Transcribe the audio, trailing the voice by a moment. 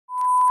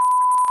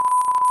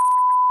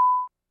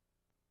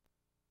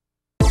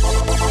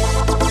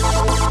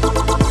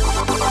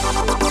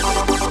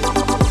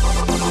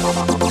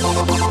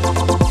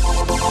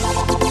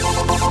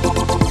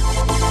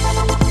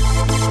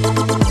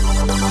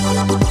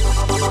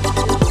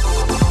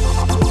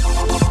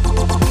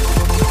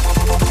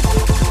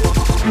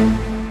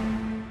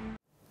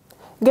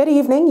Good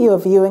evening. You are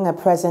viewing a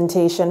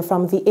presentation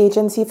from the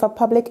Agency for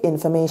Public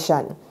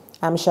Information.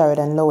 I'm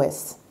Sheridan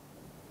Lewis.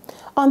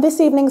 On this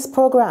evening's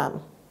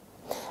program,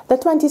 the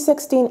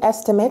 2016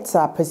 estimates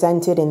are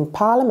presented in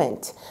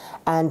Parliament,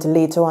 and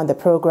later on the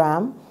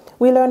program,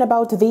 we learn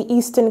about the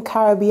Eastern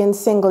Caribbean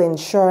Single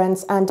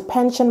Insurance and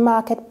Pension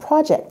Market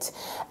Project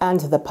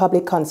and the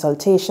public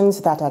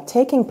consultations that are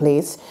taking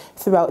place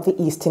throughout the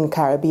Eastern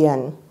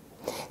Caribbean.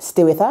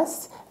 Stay with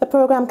us. The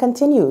program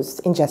continues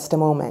in just a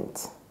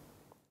moment.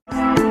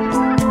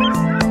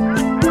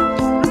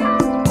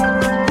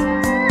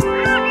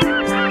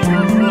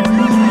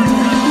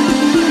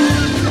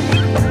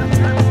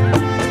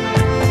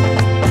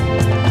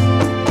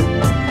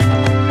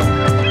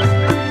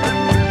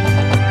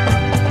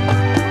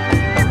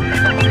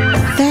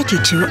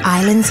 32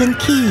 islands and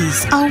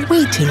keys are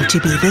waiting to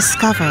be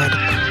discovered.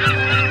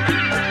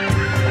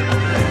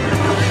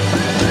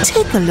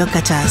 Take a look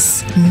at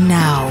us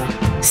now.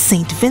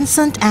 St.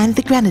 Vincent and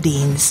the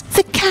Grenadines,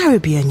 the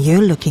Caribbean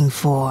you're looking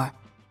for.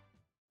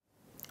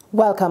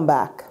 Welcome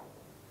back.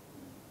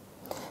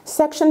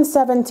 Section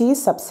 70,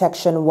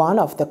 subsection 1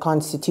 of the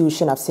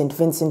Constitution of St.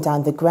 Vincent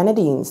and the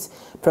Grenadines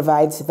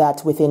provides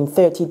that within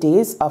 30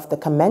 days of the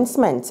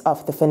commencement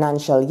of the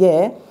financial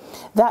year,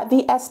 that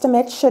the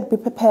estimate should be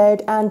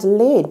prepared and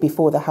laid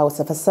before the House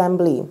of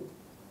Assembly.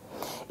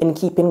 In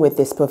keeping with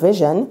this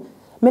provision,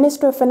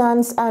 Minister of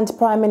Finance and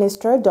Prime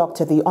Minister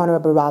Dr. the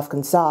Honorable Ralph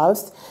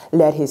Gonsalves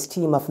led his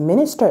team of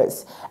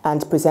ministers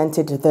and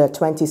presented the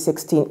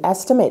 2016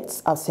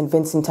 estimates of St.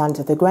 Vincent and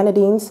the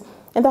Grenadines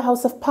in the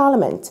House of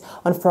Parliament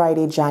on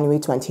Friday, January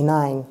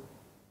 29.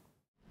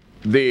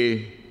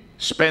 The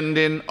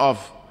spending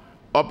of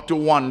up to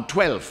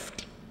 1/12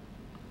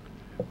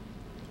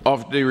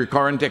 of the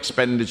recurrent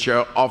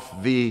expenditure of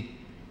the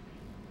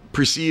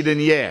preceding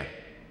year,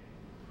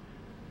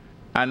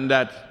 and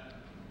that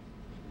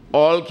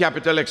all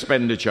capital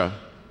expenditure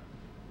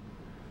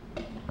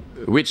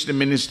which the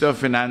Minister of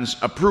Finance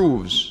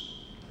approves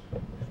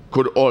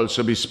could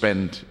also be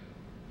spent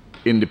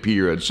in the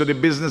period. So the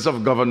business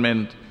of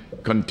government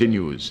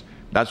continues.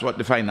 That's what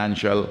the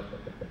Financial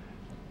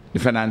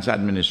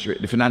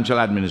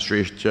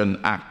Administration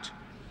Act,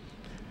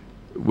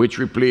 which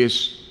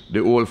replaced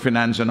the old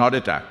Finance and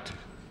Audit Act,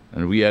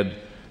 and we had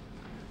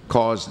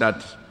caused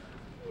that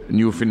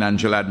new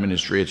Financial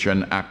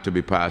Administration Act to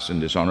be passed in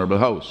this Honorable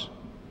House.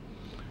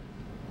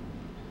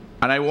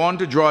 And I want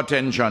to draw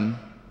attention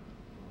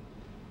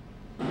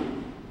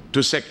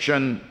to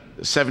Section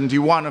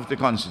 71 of the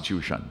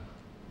Constitution,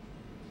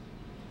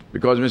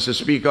 because, Mr.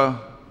 Speaker,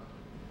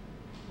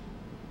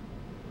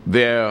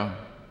 there are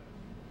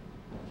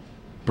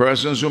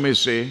persons who may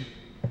say,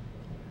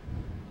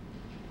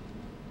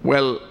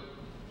 well,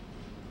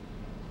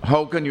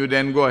 how can you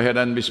then go ahead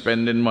and be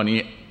spending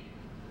money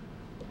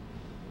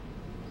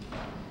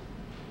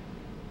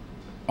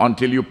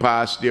until you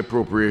pass the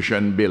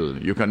appropriation bill?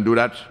 You can do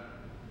that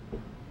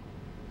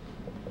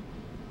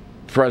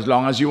for as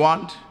long as you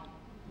want?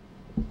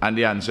 And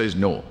the answer is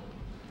no.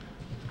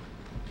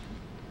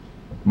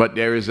 But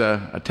there is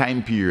a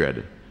time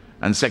period,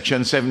 and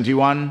Section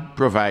 71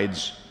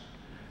 provides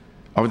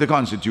of the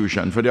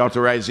Constitution for the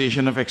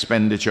authorization of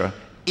expenditure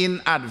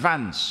in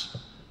advance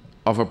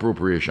of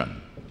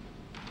appropriation.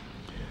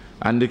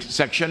 And the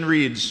section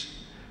reads,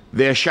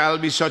 "There shall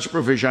be such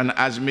provision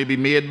as may be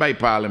made by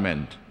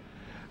Parliament,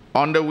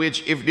 under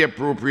which if the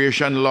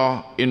appropriation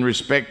law in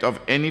respect of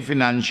any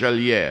financial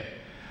year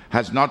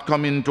has not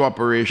come into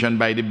operation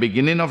by the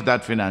beginning of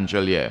that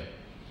financial year,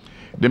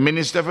 the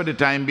Minister for the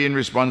time being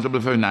responsible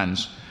for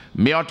finance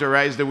may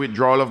authorize the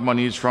withdrawal of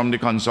monies from the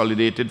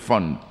consolidated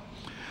fund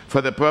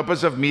for the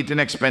purpose of meeting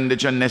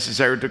expenditure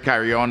necessary to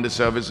carry on the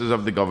services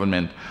of the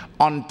government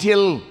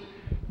until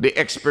the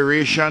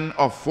expiration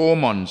of 4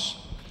 months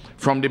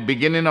from the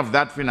beginning of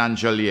that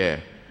financial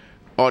year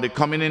or the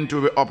coming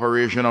into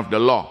operation of the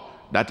law,"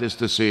 that is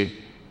to say,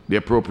 the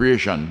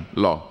appropriation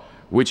law,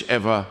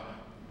 whichever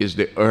is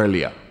the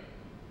earlier,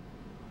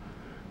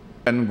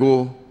 and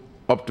go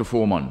up to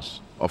 4 months.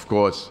 Of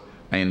course,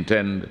 I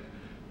intend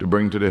to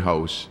bring to the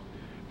House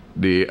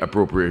the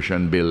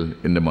appropriation bill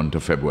in the month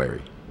of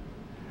February.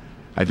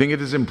 I think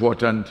it is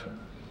important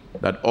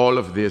that all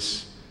of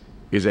this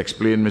is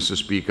explained, Mr.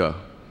 Speaker,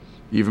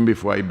 even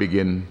before I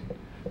begin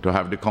to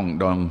have the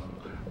countdown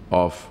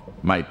of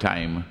my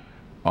time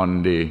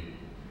on the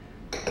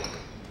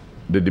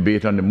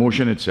debate on the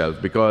motion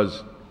itself,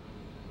 because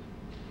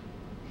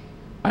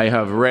I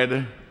have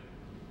read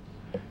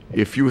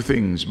a few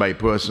things by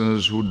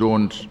persons who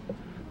don't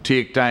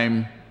take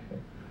time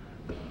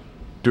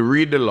to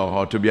read the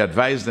law or to be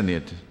advised in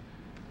it,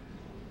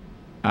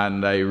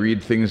 and I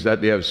read things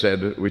that they have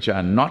said which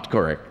are not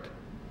correct,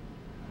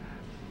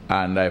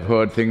 and I've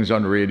heard things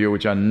on radio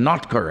which are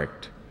not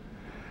correct,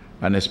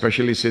 and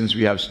especially since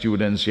we have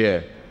students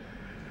here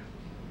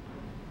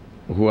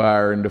who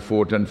are in the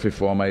 4th and 5th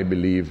form, I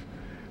believe,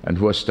 and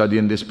who are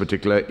studying this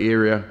particular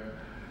area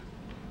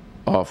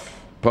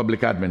of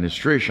public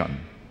administration,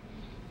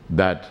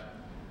 that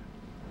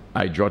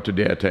I draw to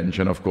their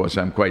attention. Of course,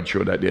 I'm quite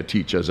sure that their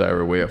teachers are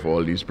aware of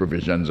all these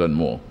provisions and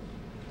more.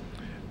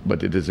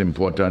 but it is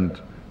important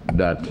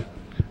that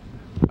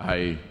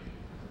I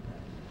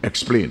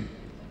explain.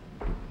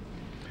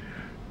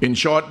 In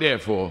short,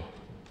 therefore,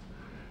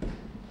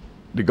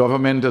 the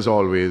government, as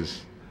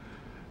always,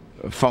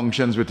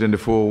 functions within the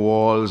four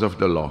walls of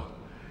the law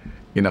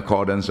in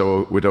accordance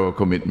with our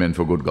commitment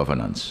for good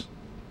governance.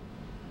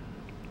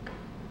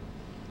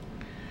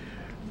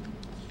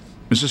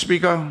 Mr.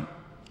 Speaker,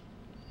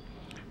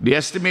 the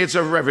estimates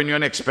of revenue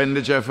and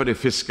expenditure for the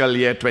fiscal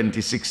year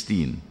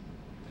 2016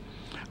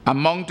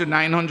 amount to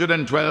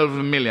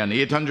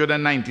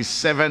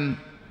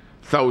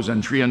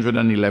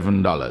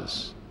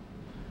 $912,897,311.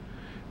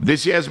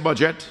 This year's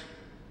budget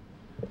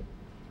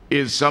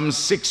is some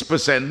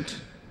 6%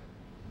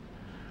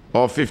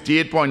 or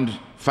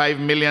 $58.5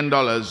 million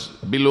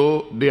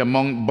below the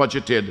amount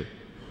budgeted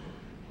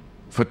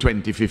for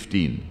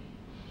 2015.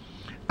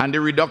 And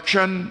the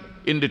reduction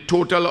in the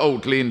total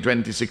outlay in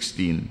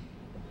 2016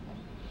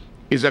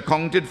 is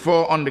accounted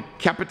for on the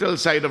capital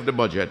side of the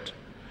budget,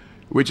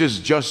 which is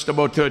just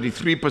about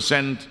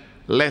 33%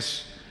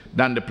 less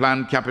than the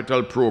planned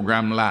capital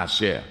program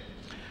last year.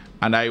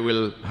 And I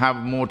will have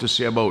more to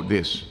say about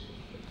this,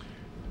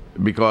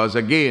 because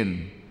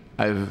again,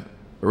 I've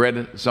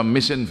read some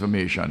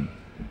misinformation.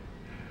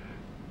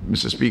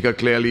 Mr. Speaker,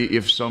 clearly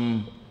if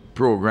some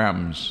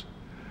programs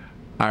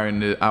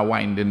are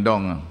winding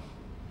down,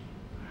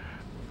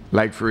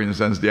 like for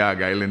instance the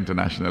Argyle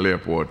International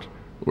Airport,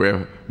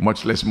 where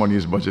much less money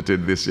is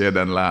budgeted this year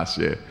than last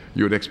year,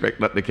 you would expect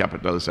that the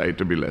capital side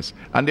to be less.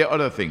 And there are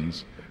other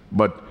things,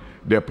 but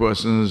there are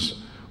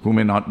persons who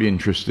may not be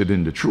interested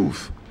in the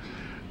truth.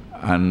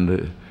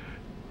 And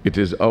it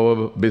is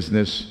our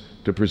business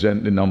to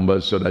present the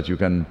numbers so that you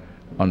can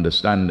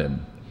understand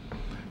them.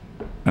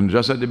 And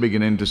just at the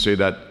beginning to say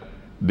that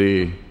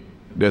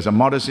there's a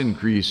modest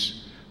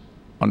increase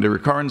on the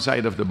recurrent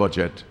side of the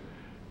budget,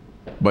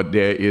 but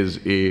there is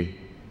a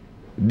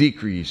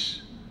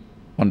decrease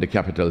on the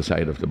capital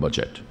side of the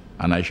budget.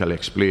 And I shall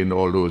explain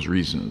all those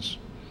reasons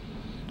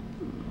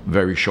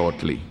very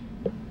shortly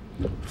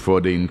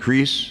for the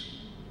increase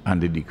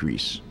and the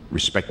decrease,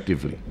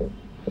 respectively.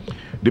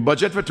 The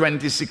budget for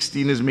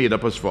 2016 is made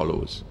up as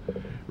follows.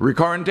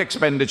 Recurrent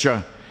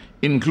expenditure,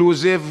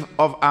 inclusive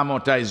of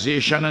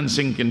amortization and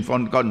sinking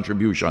fund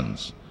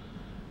contributions,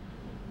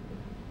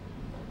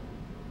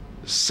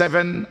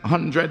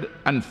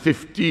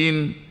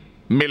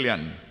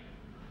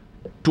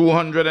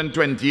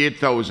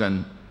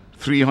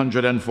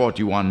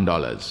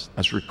 $715,228,341.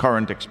 That's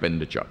recurrent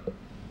expenditure.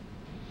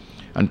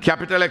 And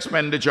capital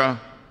expenditure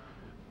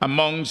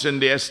amounts in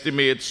the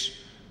estimates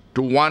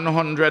to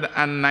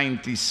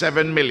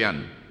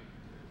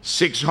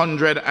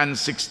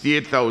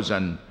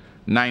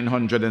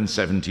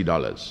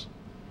 $197,668,970.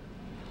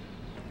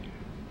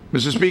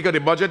 Mr. Speaker, the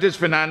budget is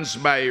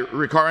financed by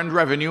recurrent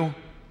revenue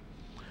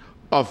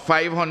of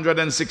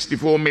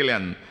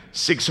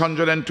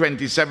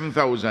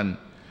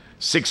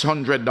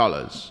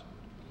 $564,627,600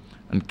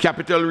 and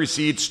capital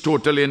receipts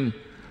totaling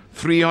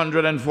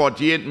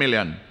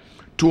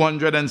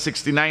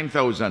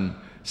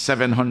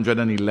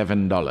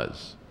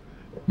 $348,269,711,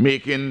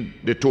 making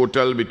the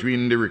total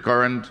between the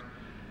recurrent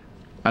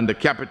and the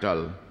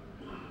capital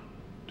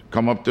to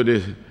come up to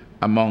the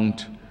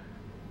amount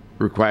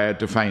required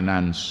to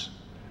finance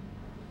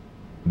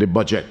the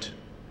budget,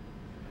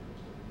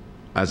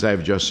 as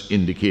I've just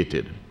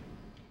indicated.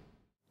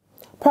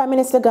 Prime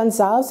Minister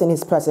Gonsalves in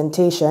his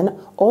presentation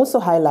also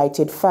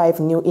highlighted 5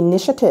 new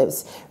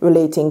initiatives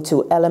relating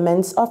to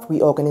elements of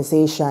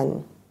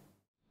reorganization.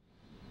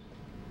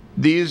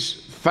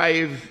 These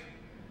 5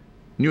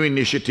 new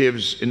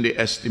initiatives in the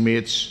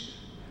estimates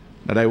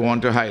that I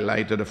want to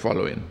highlight are the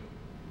following.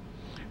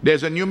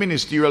 There's a new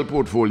ministerial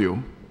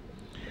portfolio,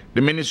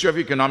 the Ministry of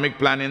Economic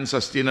Planning,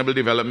 Sustainable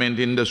Development,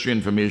 Industry,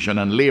 Information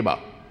and Labor.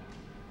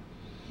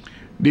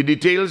 The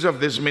details of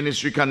this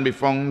ministry can be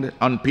found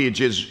on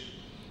pages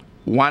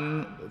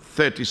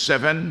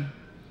 137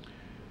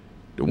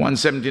 to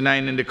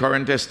 179 in the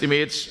current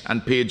estimates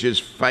and pages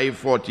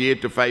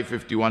 548 to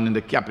 551 in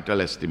the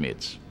capital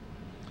estimates.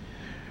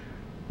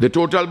 The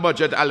total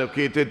budget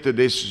allocated to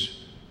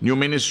this new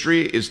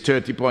ministry is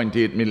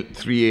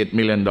 $30.38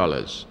 million.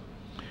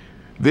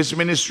 This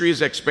ministry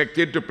is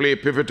expected to play a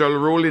pivotal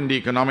role in the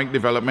economic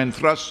development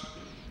thrust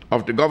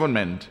of the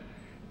government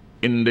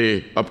in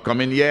the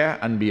upcoming year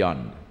and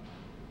beyond.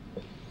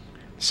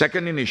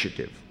 Second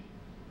initiative,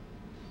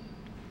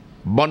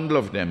 bundle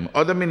of them.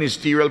 Other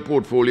ministerial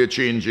portfolio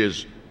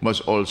changes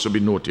must also be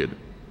noted.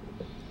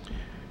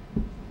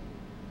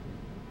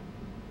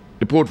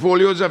 The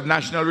portfolios of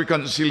National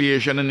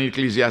Reconciliation and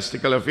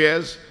Ecclesiastical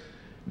Affairs,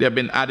 they have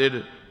been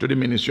added to the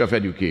Ministry of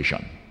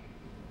Education.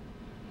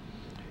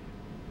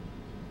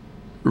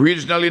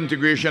 Regional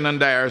Integration and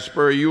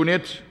Diaspora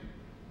Unit,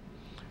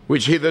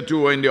 which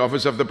hitherto were in the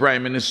Office of the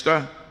Prime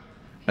Minister,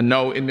 and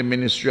now in the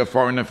Ministry of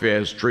Foreign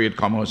Affairs, Trade,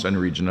 Commerce and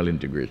Regional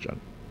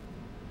Integration.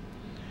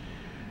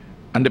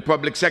 And the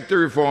Public Sector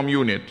Reform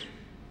Unit,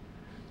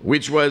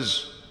 which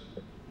was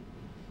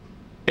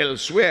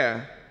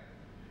elsewhere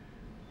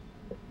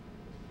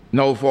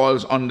now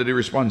falls under the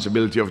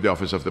responsibility of the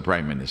Office of the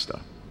Prime Minister.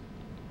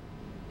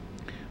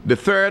 The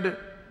third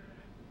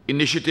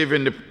initiative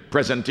in the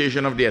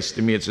presentation of the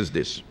estimates is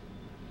this.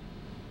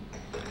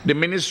 The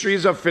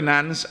Ministries of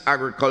Finance,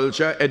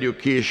 Agriculture,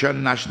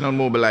 Education, National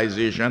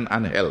Mobilization,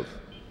 and Health.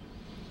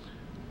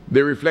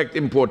 They reflect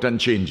important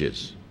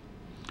changes.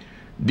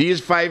 These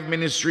 5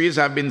 ministries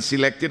have been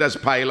selected as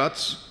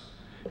pilots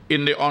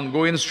in the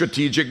ongoing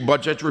strategic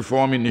budget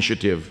reform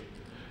initiative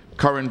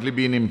currently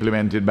being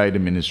implemented by the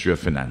Ministry of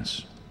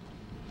Finance.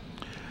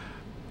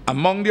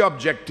 Among the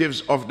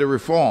objectives of the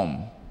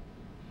reform,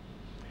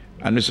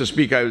 and Mr.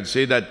 Speaker, I would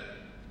say that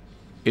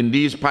in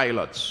these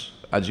pilots,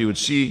 as you would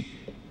see,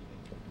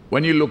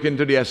 when you look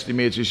into the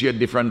estimates, you see a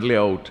different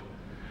layout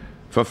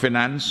for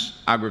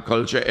finance,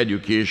 agriculture,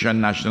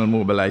 education, national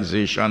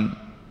mobilization,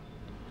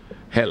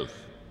 health.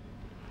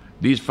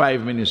 These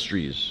 5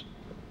 ministries.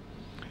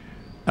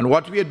 And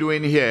what we are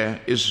doing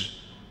here is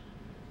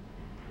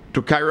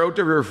to carry out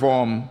a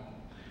reform,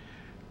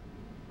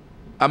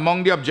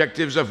 among the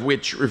objectives of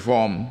which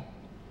reform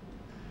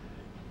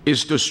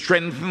is to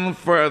strengthen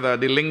further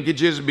the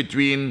linkages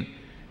between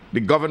the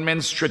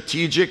government's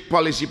strategic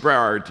policy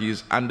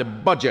priorities and the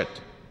budget,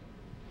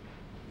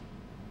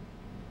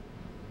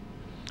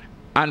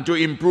 and to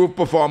improve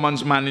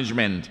performance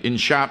management in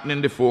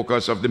sharpening the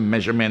focus of the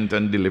measurement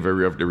and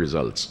delivery of the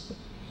results.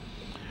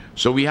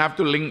 So we have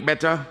to link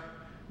better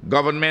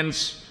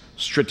government's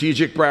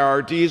strategic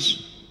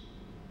priorities,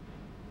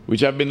 which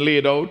have been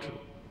laid out,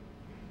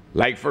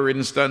 like for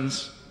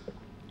instance,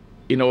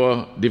 in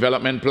our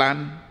development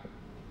plan,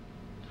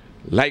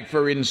 like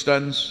for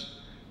instance,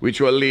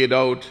 which were laid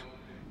out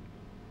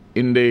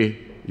in the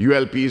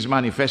ULP's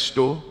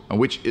manifesto, and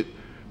which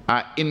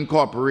are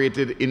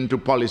incorporated into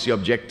policy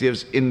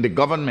objectives in the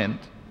government,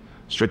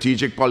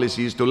 strategic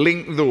policies, to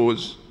link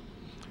those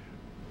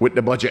with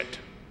the budget.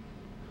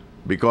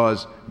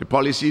 Because the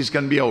policies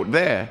can be out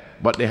there,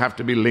 but they have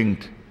to be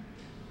linked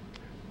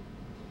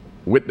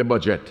with the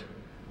budget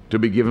to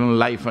be given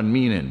life and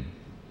meaning.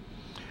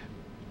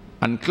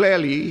 And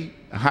clearly,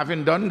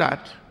 having done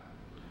that,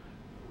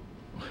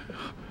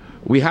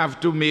 we have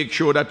to make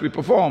sure that we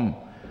perform.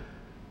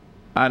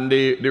 And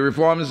the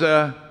reforms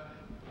are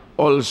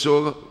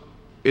also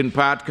in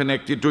part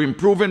connected to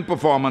improving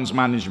performance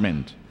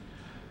management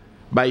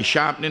by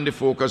sharpening the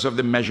focus of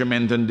the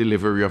measurement and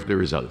delivery of the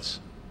results,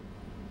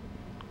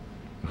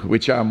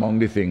 which are among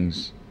the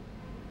things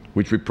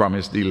which we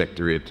promised the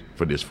electorate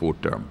for this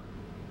 4th term.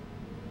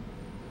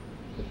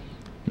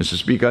 Mr.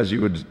 Speaker, as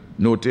you would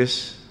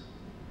notice,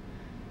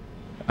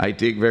 I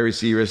take very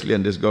seriously,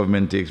 and this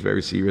government takes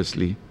very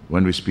seriously,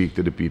 when we speak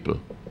to the people.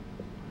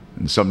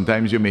 And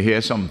sometimes you may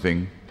hear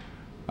something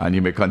and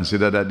you may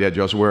consider that they're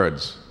just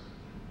words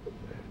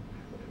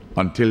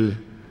until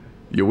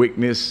you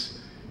witness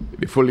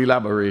the full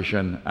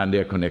elaboration and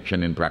their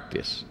connection in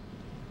practice.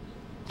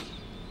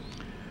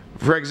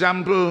 For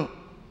example,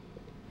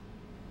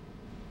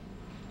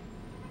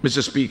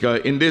 Mr. Speaker,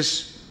 in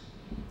this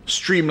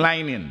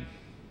streamlining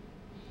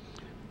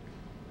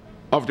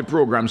of the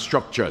program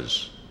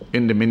structures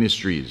in the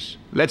ministries,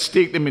 let's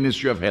take the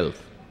Ministry of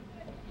Health.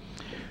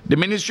 The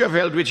Ministry of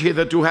Health, which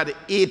hitherto had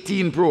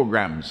 18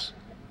 programs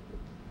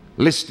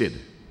listed,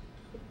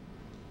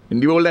 in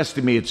the old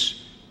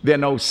estimates, there are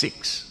now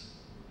 6.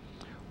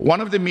 One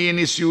of the main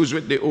issues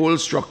with the old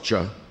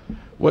structure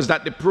was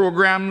that the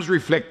programs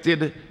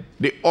reflected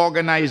the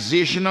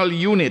organizational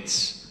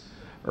units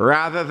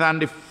rather than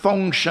the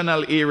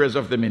functional areas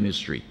of the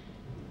ministry.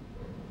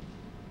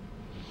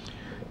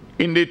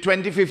 In the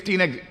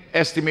 2015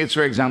 estimates,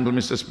 for example,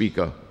 Mr.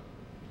 Speaker,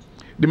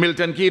 the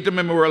Milton Cato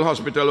Memorial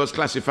Hospital was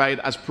classified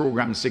as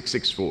Program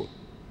 664,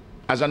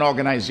 as an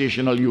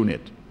organizational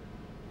unit.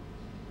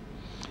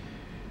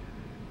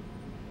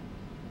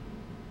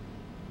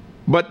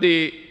 But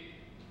the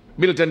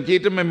Milton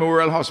Cato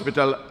Memorial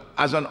Hospital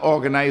as an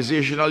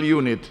organizational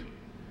unit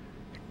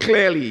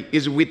clearly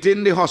is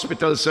within the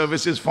hospital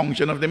services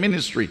function of the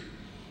ministry,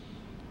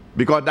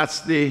 because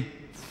that's the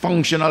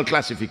functional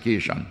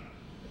classification.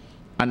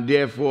 And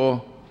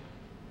therefore,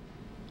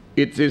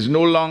 it is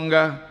no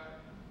longer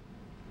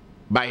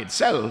by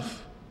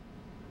itself,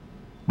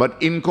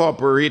 but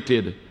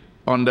incorporated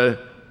under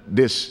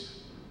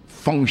this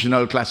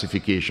functional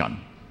classification.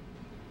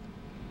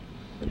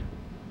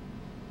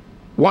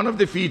 One of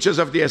the features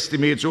of the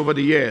estimates over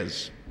the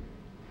years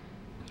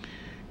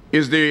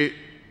is the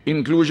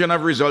inclusion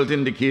of result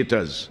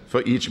indicators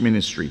for each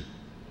ministry.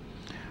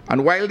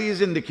 And while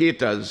these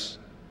indicators,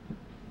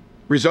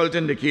 result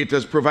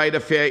indicators, provide a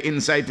fair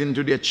insight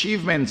into the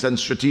achievements and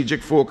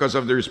strategic focus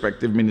of the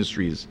respective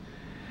ministries,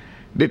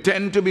 they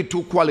tend to be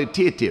too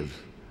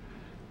qualitative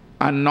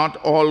and not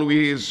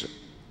always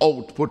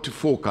output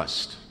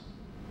focused.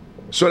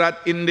 So that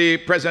in the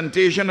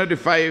presentation of the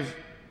 5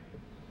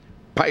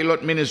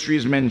 pilot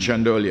ministries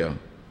mentioned earlier,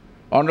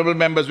 honorable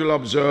members will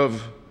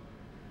observe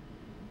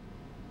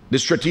the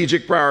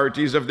strategic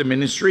priorities of the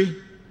ministry,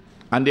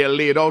 and they are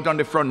laid out on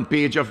the front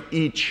page of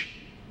each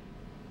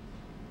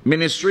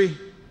ministry.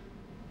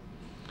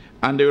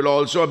 And they will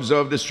also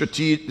observe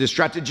the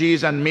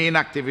strategies and main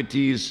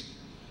activities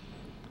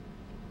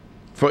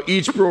for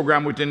each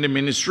program within the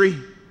ministry,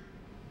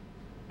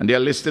 and they are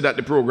listed at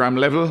the program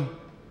level.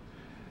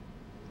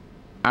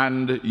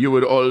 And you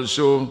would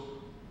also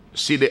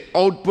see the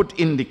output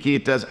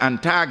indicators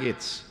and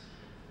targets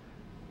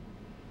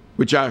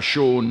which are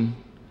shown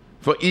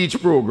for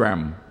each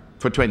program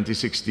for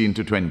 2016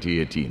 to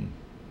 2018.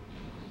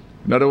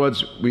 In other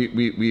words,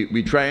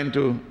 we're trying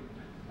to,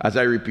 as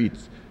I repeat,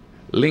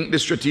 link the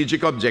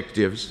strategic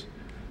objectives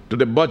to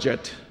the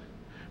budget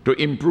to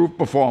improve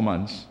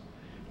performance,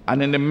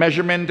 and in the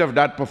measurement of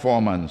that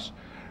performance,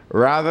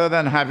 rather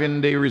than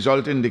having the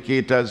result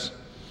indicators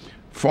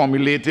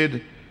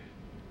formulated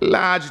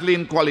largely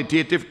in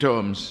qualitative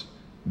terms,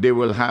 they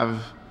will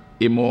have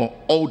a more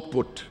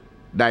output,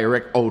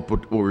 direct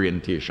output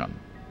orientation.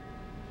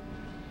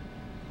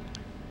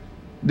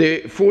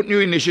 The fourth new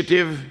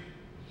initiative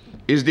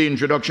is the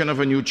introduction of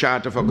a new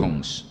chart of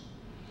accounts.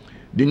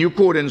 The new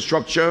code and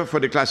structure for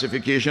the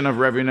classification of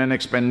revenue and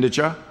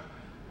expenditure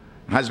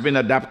has been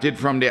adapted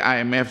from the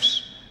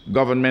IMF's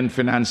Government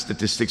Finance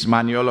Statistics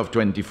Manual of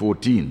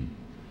 2014.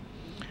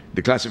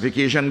 The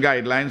classification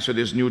guidelines for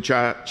this new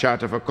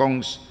chart of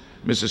accounts,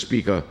 Mr.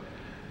 Speaker,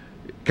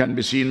 can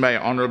be seen by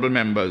honorable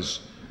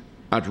members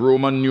at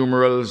Roman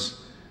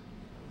numerals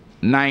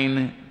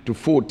 9 to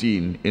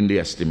 14 in the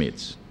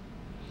estimates.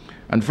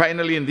 And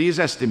finally, in these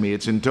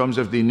estimates, in terms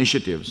of the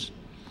initiatives,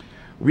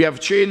 we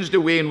have changed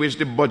the way in which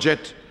the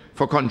budget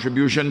for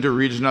contribution to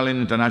regional and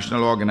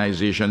international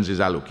organizations is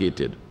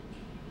allocated.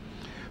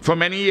 For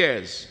many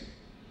years,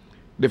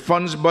 the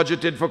funds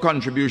budgeted for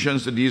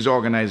contributions to these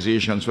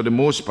organizations, for the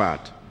most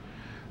part,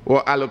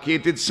 were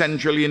allocated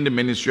centrally in the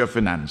Ministry of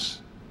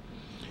Finance.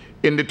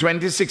 In the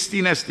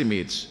 2016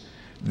 estimates,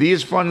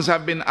 these funds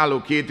have been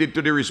allocated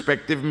to the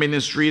respective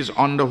ministries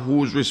under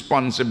whose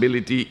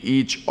responsibility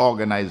each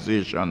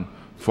organization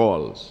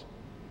falls.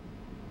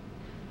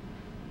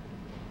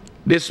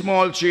 This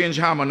small change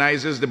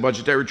harmonizes the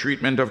budgetary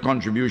treatment of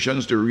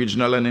contributions to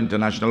regional and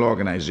international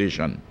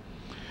organizations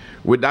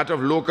with that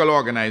of local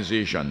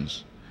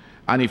organizations,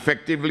 and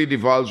effectively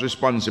devolves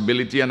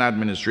responsibility and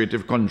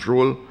administrative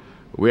control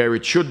where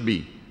it should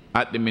be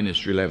at the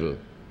ministry level.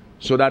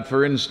 So that,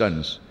 for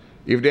instance,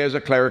 if there's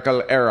a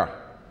clerical error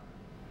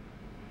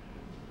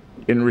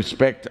in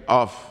respect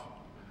of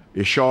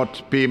a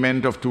short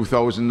payment of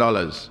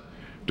 $2,000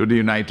 to the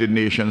United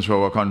Nations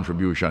for our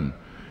contribution,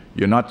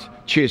 you're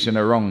not chasing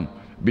around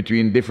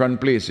between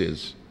different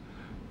places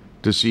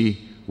to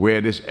see where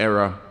this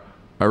error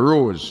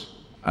arose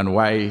and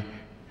why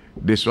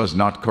this was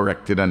not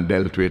corrected and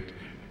dealt with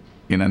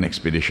in an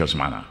expeditious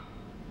manner.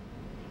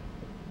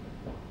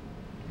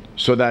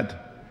 So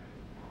that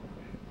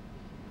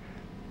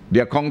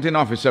the accounting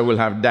officer will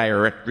have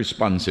direct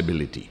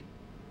responsibility,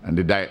 and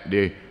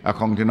the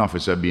accounting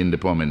officer being the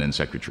permanent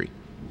secretary.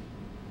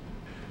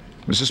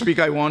 Mr.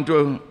 Speaker, I want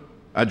to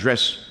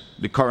address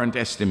the current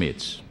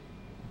estimates.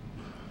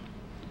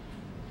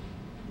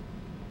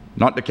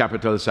 Not the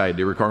capital side,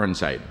 the recurrent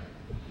side.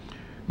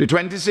 The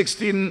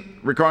 2016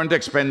 recurrent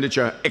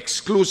expenditure,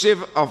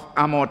 exclusive of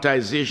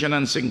amortization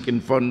and sinking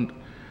fund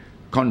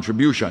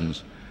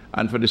contributions,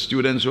 and for the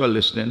students who are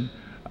listening,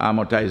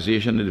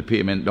 amortization is the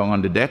payment down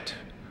on the debt,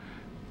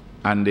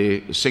 and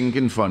the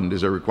sinking fund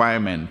is a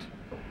requirement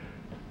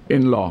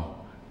in law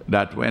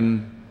that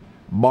when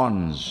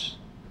bonds,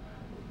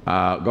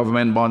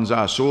 government bonds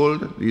are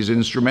sold, these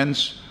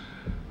instruments,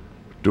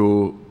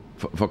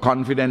 for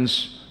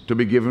confidence to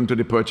be given to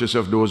the purchase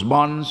of those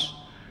bonds,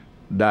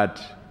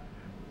 that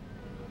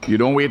you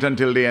don't wait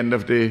until the end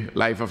of the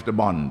life of the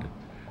bond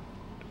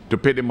to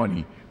pay the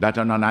money, that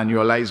on an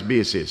annualized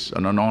basis,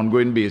 on an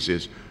ongoing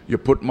basis, you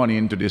put money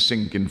into the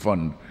sinking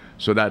fund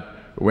so that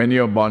when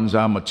your bonds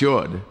are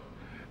matured,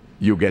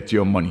 you get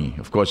your money.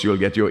 Of course, you'll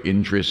get your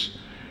interest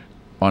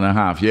on a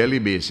half-yearly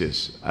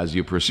basis as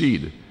you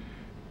proceed,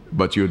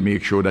 but you'd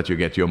make sure that you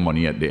get your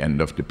money at the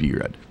end of the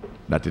period,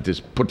 that it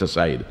is put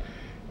aside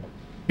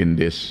in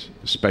this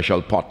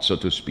special pot, so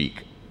to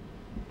speak.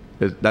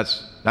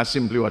 That's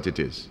simply what it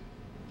is.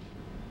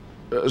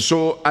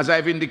 So, as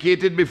I've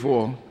indicated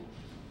before,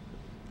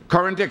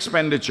 current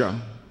expenditure,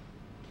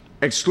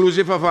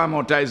 exclusive of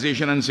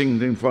amortization and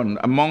sinking fund,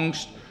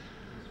 amounts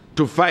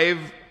to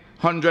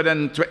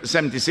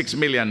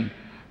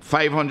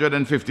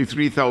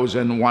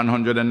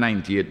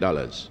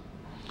 $576,553,198.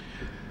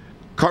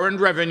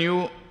 Current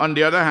revenue, on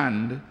the other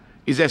hand,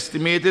 is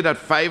estimated at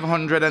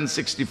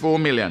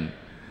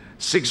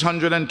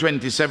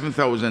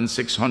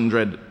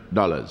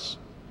 $564,627,600.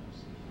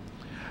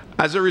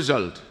 As a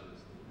result,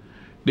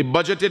 the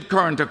budgeted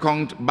current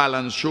account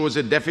balance shows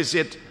a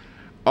deficit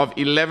of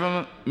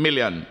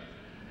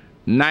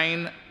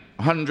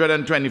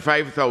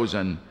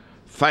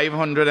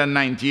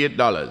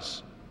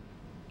 $11,925,598.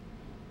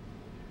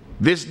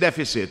 This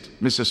deficit,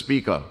 Mr.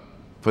 Speaker,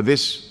 for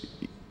this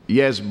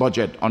year's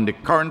budget on the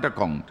current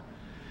account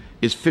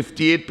is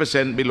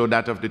 58% below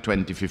that of the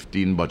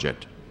 2015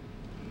 budget.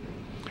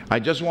 I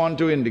just want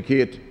to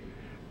indicate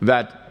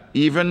that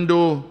even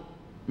though,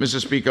 Mr.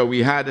 Speaker,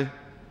 we had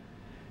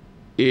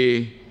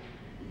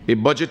a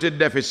budgeted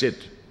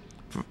deficit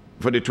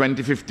for the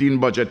 2015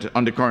 budget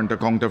on the current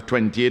account of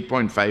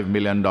 $28.5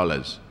 million.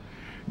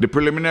 The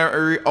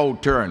preliminary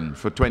outturn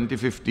for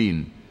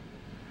 2015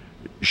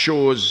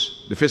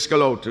 shows, the fiscal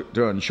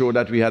outturn showed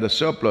that we had a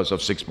surplus of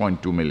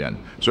 $6.2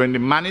 million. So in the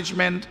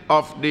management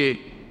of the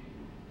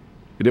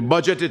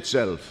budget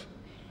itself,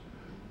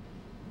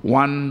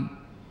 one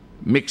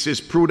mixes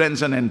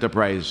prudence and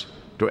enterprise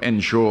to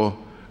ensure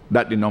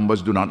that the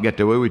numbers do not get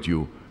away with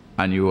you,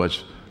 and you,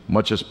 as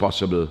much as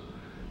possible,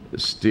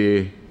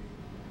 stay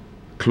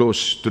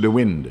close to the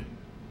wind.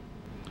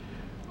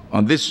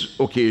 On this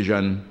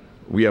occasion,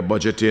 we are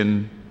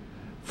budgeting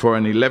for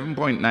an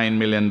 $11.9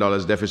 million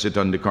deficit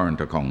on the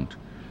current account,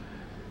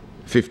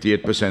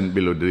 58%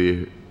 below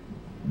the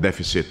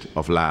deficit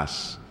of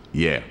last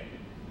year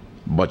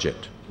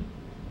budget.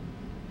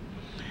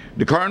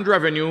 The current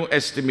revenue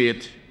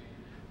estimate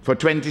for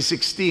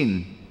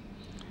 2016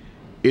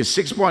 is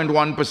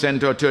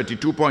 6.1% or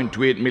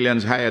 $32.28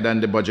 million higher than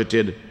the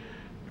budgeted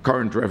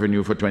current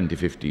revenue for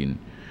 2015.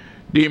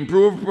 The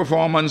improved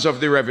performance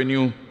of the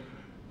revenue,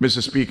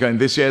 Mr. Speaker, in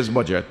this year's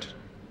budget,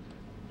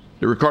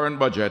 the recurrent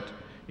budget,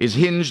 is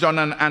hinged on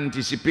an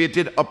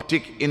anticipated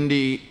uptick in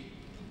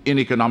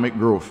economic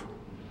growth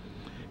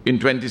in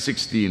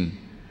 2016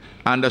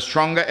 and a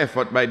stronger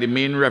effort by the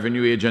main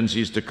revenue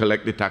agencies to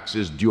collect the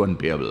taxes due and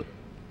payable.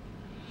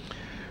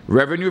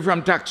 Revenue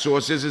from tax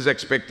sources is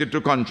expected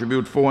to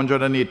contribute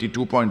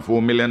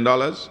 $482.4 million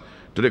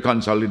to the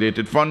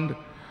consolidated fund,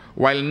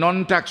 while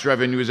non-tax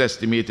revenue is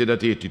estimated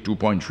at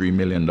 $82.3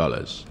 million.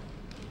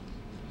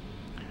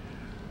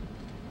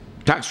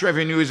 Tax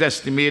revenue is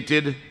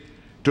estimated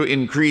to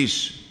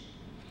increase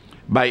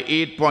by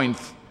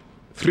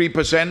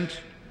 8.3%,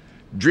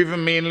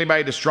 driven mainly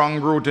by the strong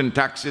growth in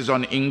taxes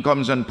on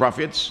incomes and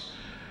profits,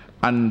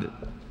 and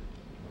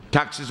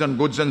taxes on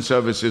goods and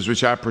services,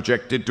 which are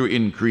projected to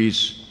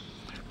increase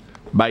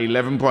by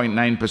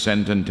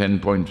 11.9% and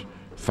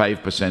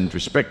 10.5%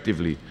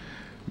 respectively.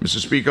 Mr.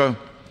 Speaker,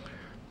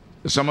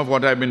 some of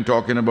what I've been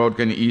talking about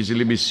can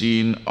easily be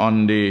seen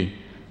on the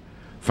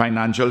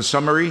financial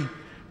summary,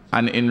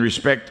 and in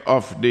respect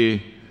of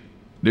the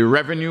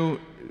revenue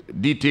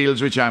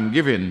details which I'm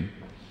giving,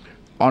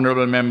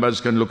 honorable members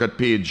can look at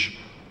page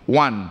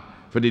 1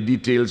 for the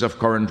details of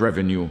current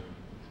revenue,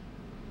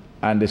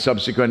 and the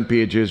subsequent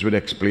pages would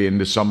explain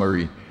the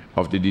summary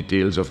of the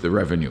details of the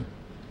revenue,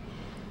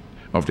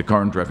 of the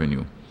current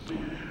revenue.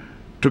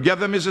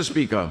 Together, Mr.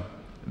 Speaker,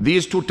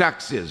 these two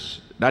taxes,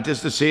 that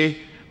is to say,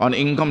 on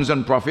incomes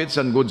and profits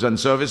and goods and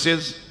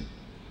services,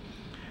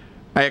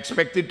 are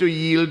expected to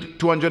yield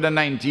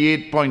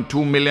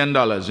 $298.2 million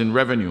in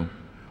revenue,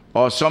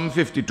 or some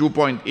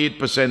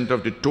 52.8%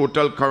 of the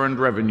total current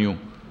revenue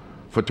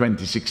for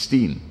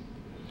 2016.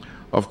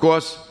 Of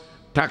course,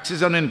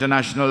 taxes on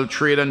international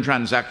trade and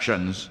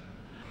transactions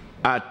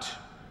at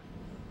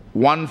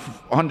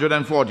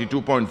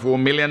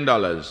 $142.4 million,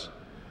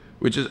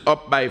 which is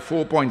up by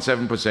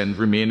 4.7%,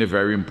 remain a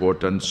very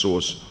important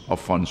source of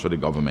funds for the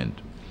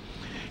government.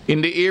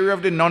 In the area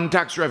of the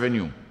non-tax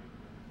revenue,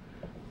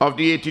 of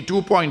the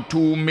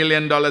 $82.2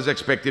 million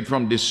expected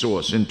from this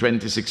source in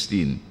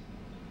 2016,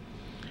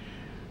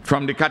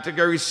 from the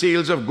category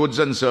sales of goods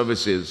and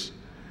services,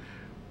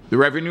 the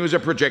revenues are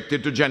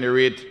projected to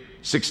generate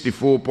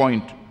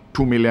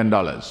 $64.2 million.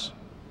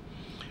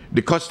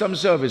 The customs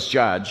service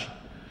charge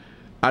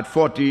at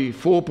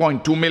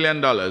 $44.2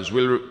 million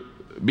will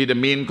be the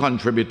main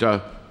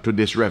contributor to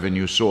this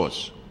revenue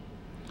source.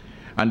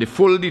 And the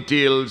full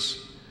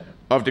details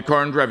of the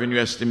current revenue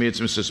estimates,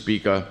 Mr.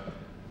 Speaker,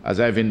 as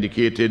I've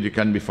indicated, you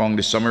can be found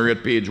the summary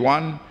at page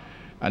 1,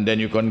 and then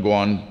you can go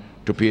on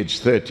to page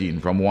 13,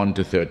 from 1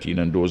 to 13,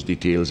 and those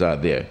details are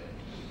there.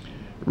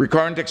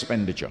 Recurrent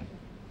expenditure.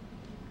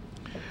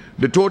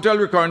 The total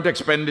recurrent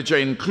expenditure,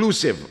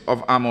 inclusive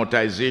of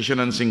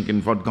amortization and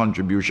sinking fund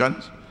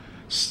contributions,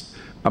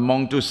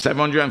 amount to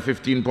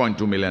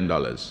 $715.2 million.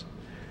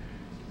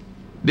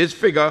 This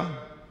figure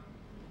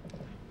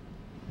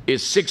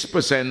is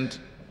 6%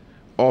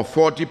 or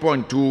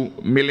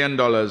 $40.2 million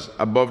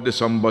above the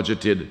sum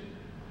budgeted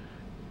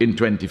in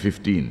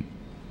 2015.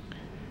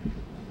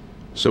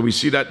 So we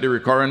see that the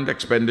recurrent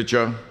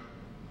expenditure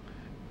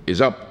is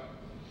up.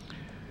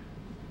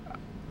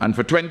 And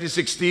for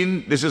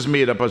 2016, this is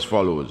made up as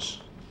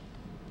follows.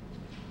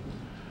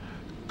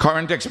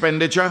 Current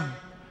expenditure,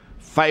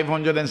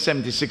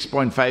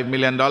 $576.5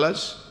 million.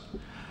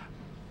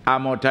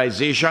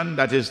 Amortization,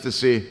 that is to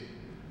say,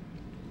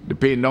 the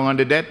paying down on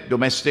the debt,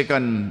 domestic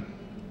and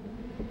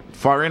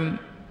foreign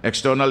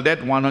external debt,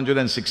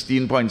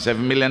 $116.7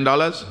 million,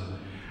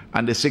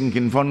 and the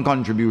sinking fund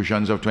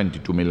contributions of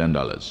 $22 million.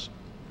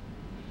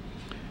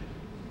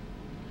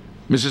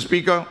 Mr.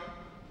 Speaker,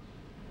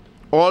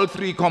 all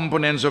three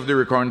components of the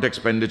recurrent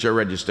expenditure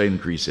register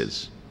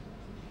increases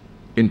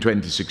in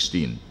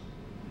 2016.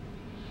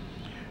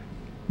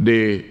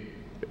 The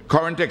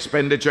current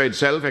expenditure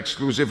itself,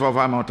 exclusive of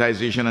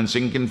amortization and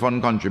sinking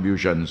fund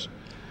contributions,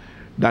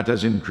 that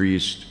has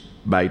increased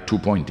by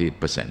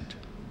 2.8%.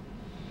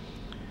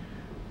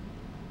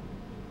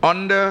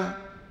 Under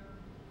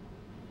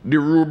the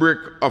rubric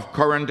of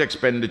current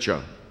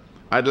expenditure,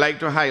 I'd like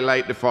to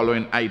highlight the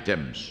following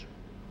items.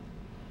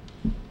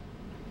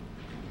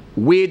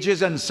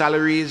 Wages and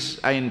salaries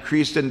are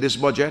increased in this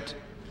budget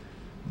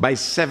by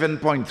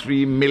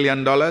 $7.3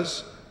 million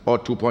or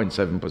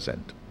 2.7%.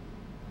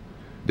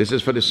 This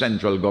is for the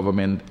central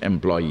government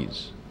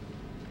employees.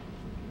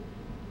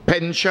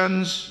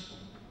 Pensions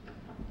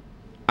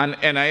and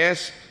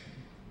NIS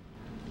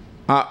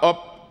are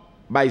up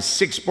by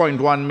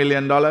 $6.1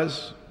 million or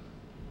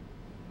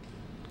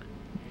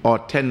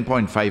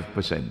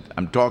 10.5%.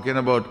 I'm talking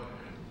about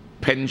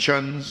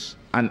pensions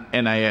and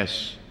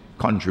NIS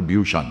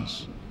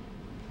contributions.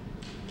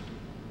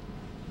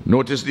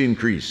 Notice the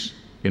increase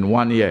in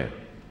 1 year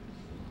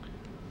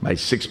by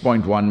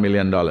 $6.1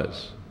 million or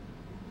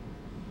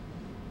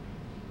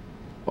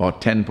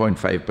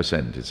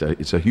 10.5%.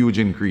 It's a huge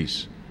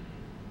increase.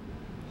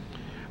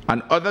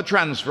 And other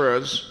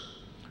transfers,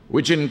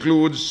 which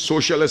includes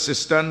social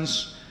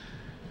assistance,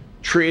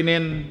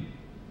 training,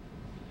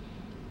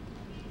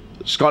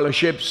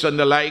 scholarships and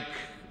the like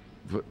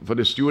for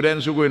the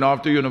students who are going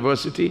off to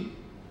university,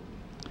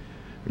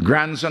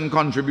 grants and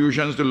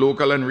contributions to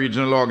local and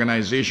regional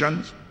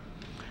organizations.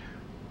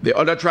 The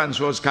other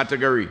transfers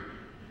category,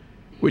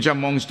 which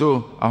amounts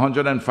to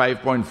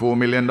 $105.4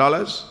 million,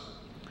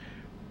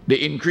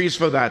 the increase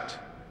for that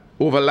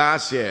over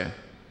last year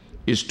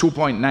is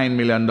 $2.9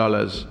 million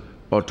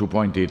or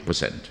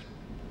 2.8%.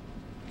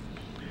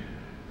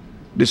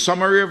 The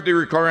summary of the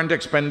recurrent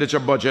expenditure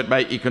budget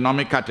by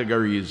economic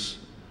categories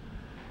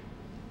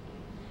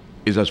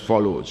is as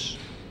follows.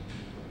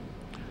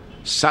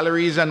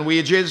 Salaries and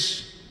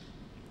wages,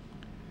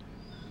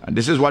 and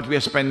this is what we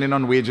are spending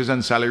on wages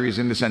and salaries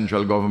in the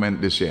central government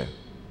this year,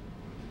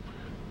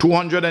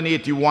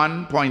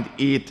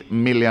 $281.8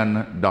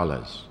 million.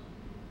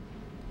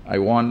 I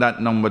want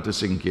that number to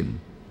sink in.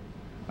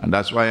 And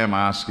that's why I'm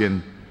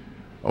asking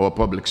our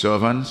public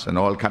servants and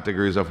all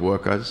categories of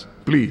workers,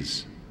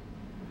 please,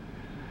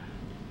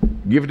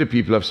 give the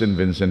people of St.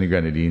 Vincent and the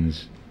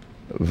Grenadines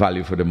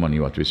value for the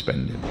money what we're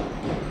spending.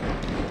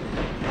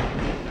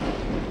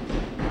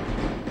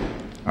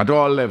 At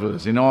all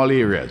levels, in all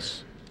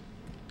areas.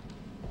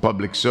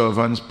 Public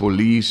servants,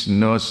 police,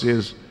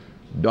 nurses,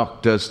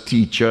 doctors,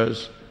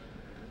 teachers,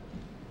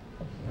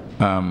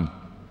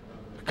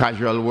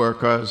 casual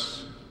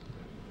workers.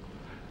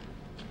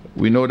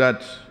 We know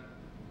that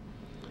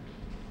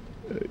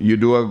you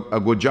do a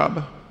good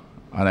job,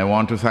 and I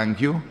want to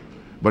thank you,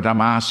 but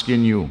I'm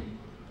asking you,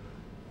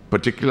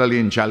 particularly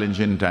in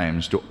challenging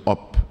times, to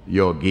up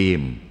your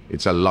game.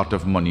 It's a lot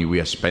of money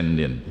we are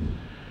spending.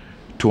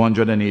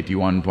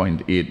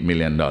 $281.8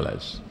 million.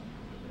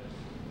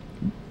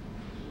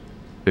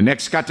 The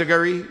next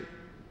category,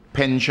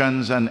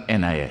 pensions and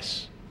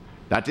NIS.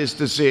 That is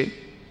to say,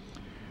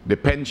 the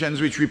pensions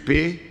which we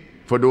pay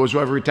for those who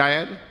have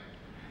retired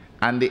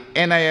and the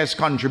NIS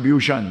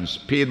contributions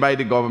paid by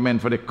the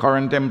government for the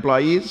current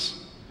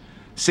employees,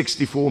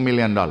 $64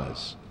 million.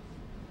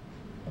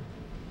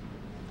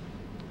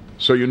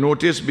 So you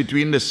notice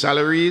between the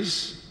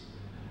salaries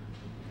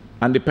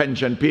and the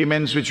pension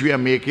payments which we are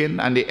making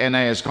and the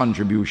NIS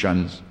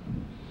contributions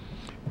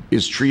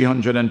is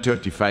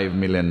 $335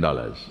 million,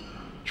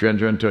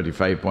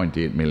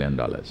 $335.8 million.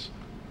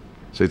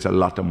 So it's a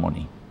lot of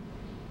money.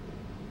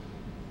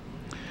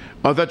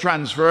 Other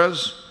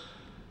transfers,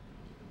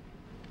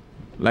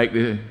 like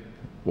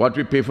what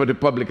we pay for the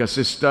public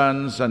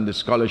assistance and the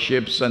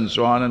scholarships and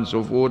so on and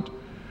so forth,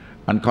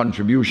 and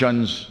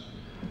contributions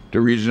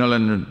to regional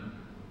and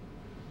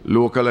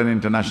local and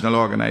international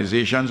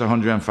organizations,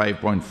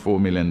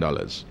 $105.4 million.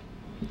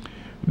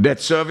 Debt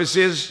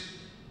services,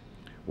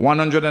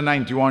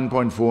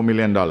 $191.4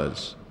 million.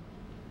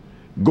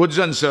 Goods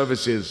and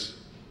services,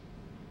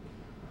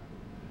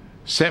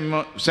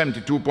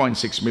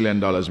 $72.6 million,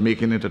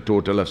 making it a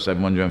total of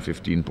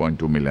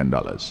 $715.2 million.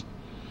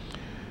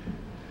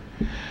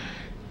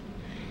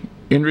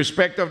 In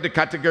respect of the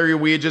category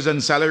wages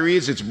and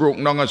salaries, it's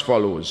broken down as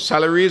follows.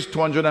 Salaries,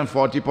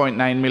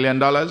 $240.9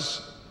 million.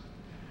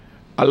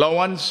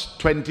 Allowance,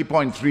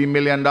 $20.3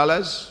 million.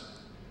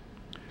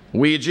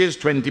 Wages,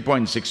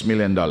 $20.6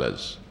 million,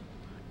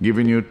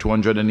 giving you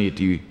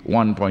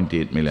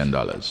 $281.8 million.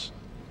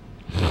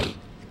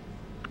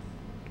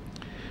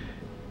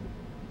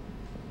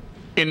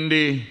 In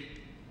the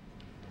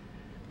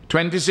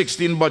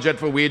 2016 budget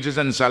for wages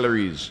and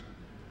salaries,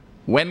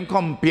 when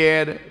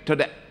compared to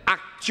the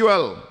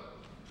actual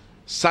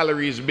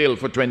salaries bill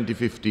for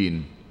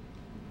 2015,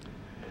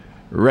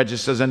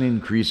 registers an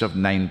increase of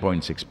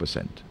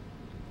 9.6%.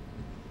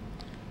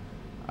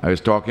 I was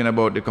talking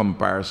about the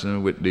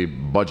comparison with the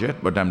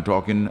budget, but I'm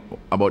talking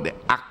about the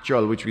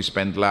actual which we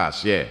spent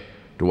last year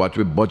to what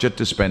we budget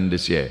to spend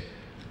this year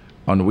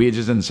on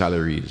wages and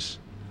salaries.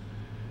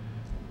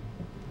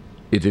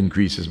 It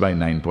increases by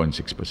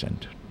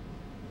 9.6%.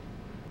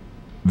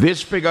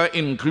 This figure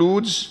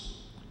includes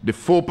the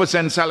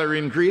 4% salary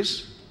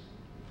increase.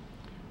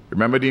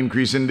 Remember the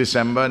increase in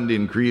December and the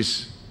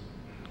increase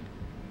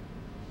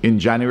in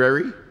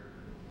January?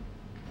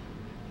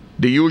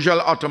 The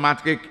usual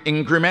automatic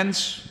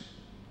increments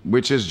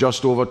which is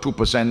just over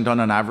 2% on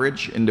an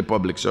average in the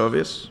public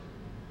service,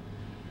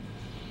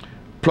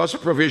 plus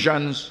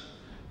provisions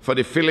for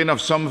the filling of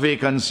some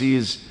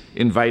vacancies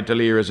in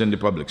vital areas in the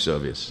public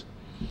service.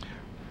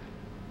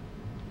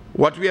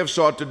 What we have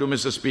sought to do,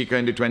 Mr. Speaker,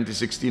 in the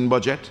 2016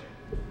 budget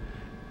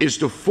is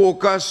to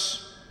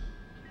focus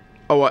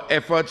our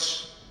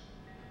efforts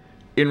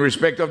in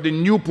respect of the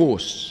new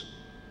posts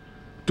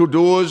to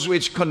those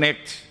which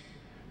connect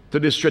to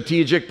the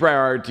strategic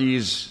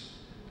priorities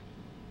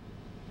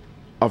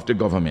of the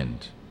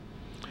government.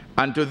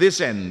 And to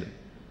this end,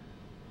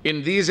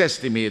 in these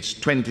estimates,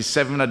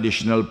 27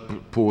 additional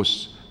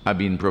posts are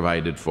being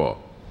provided for.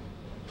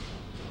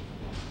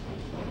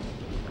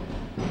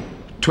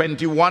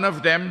 21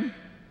 of them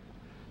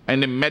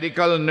in the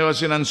medical,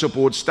 nursing and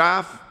support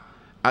staff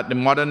at the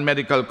modern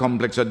medical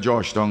complex at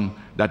Georgetown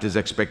that is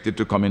expected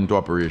to come into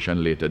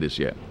operation later this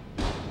year,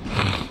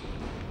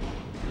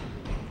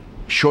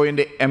 showing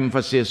the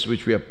emphasis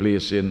which we are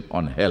placing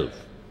on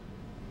health.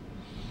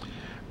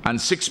 And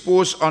 6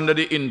 posts under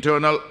the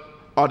Internal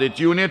Audit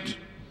Unit,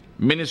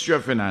 Ministry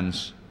of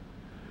Finance,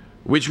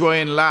 which were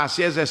in last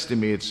year's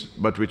estimates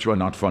but which were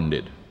not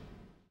funded.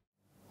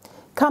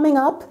 Coming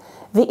up,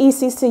 the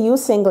ECCU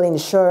single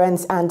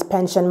insurance and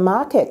pension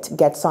market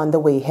gets on the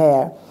way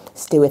here.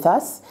 Stay with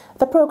us.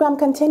 The program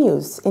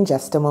continues in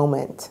just a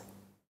moment.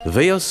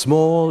 They are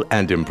small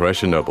and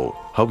impressionable.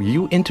 How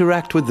you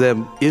interact with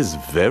them is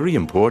very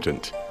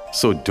important.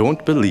 So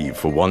don't believe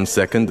for 1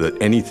 second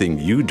that anything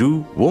you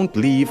do won't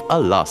leave a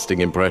lasting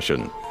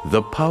impression.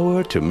 The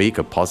power to make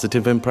a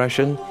positive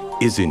impression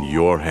is in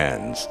your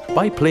hands.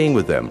 By playing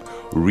with them,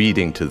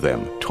 reading to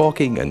them,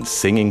 talking and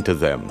singing to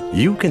them,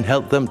 you can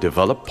help them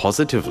develop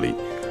positively,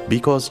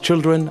 because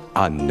children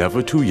are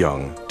never too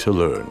young to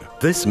learn.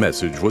 This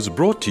message was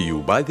brought to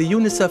you by the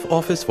UNICEF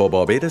Office for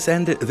Barbados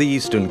and the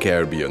Eastern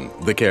Caribbean,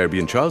 the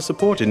Caribbean Child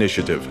Support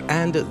Initiative,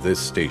 and this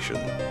station.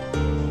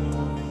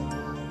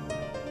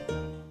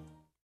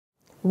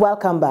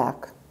 Welcome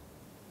back.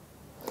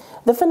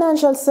 The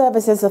Financial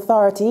Services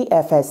Authority,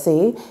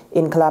 FSA,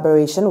 in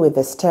collaboration with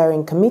the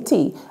Steering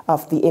Committee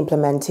of the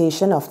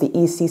Implementation of the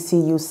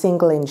ECCU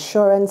Single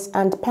Insurance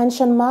and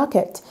Pension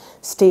Market,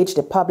 staged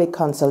a public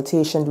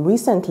consultation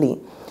recently,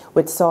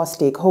 which saw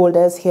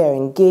stakeholders here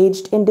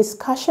engaged in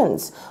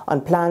discussions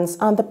on plans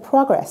and the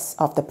progress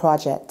of the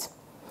project.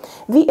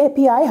 The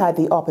API had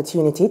the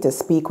opportunity to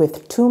speak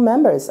with 2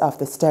 members of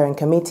the Steering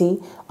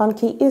Committee on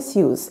key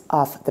issues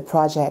of the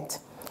project.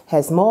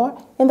 Here's more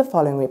in the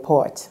following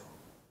report.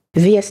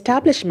 The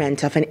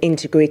establishment of an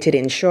integrated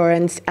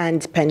insurance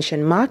and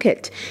pension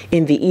market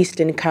in the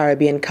Eastern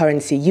Caribbean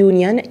Currency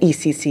Union,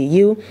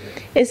 ECCU,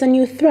 is a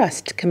new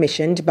thrust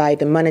commissioned by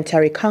the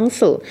Monetary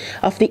Council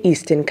of the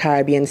Eastern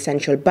Caribbean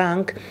Central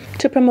Bank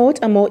to promote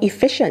a more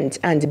efficient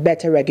and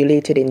better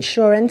regulated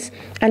insurance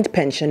and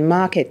pension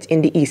market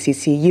in the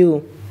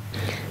ECCU.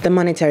 The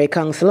Monetary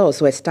Council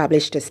also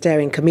established a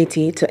steering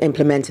committee to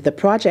implement the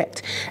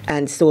project,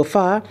 and so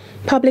far,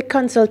 public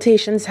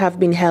consultations have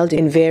been held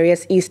in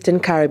various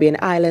Eastern Caribbean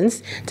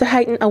islands to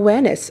heighten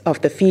awareness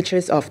of the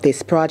features of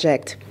this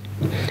project.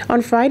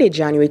 On Friday,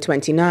 January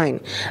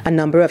 29, a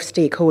number of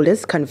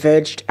stakeholders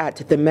converged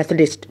at the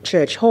Methodist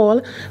Church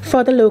Hall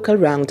for the local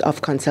round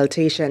of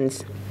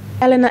consultations.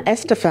 Eleanor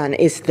Estefan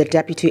is the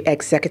Deputy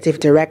Executive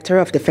Director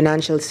of the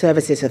Financial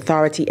Services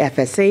Authority,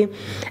 FSA,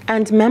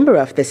 and member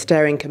of the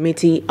Steering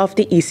Committee of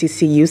the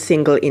ECCU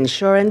Single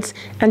Insurance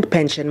and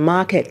Pension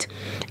Market,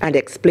 and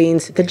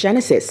explains the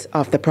genesis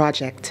of the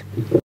project.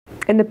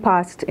 In the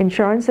past,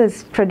 insurance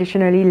has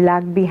traditionally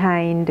lagged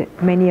behind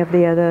many of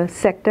the other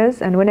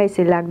sectors, and when I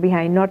say lag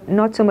behind,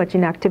 not so much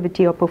in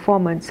activity or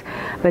performance,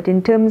 but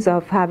in terms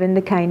of having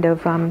the kind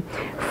of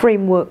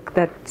framework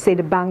that, say,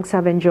 the banks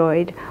have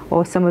enjoyed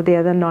or some of the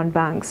other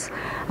non-banks.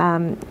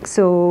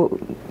 So,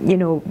 you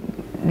know,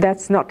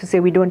 that's not to say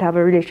we don't have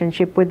a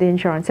relationship with the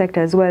insurance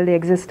sector as well. The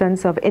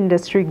existence of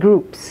industry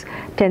groups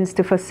tends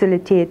to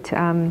facilitate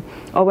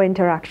our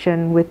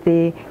interaction with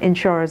the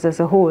insurers as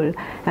a whole,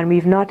 and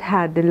we've not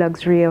had the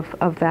luxury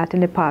of that in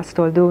the past,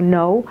 although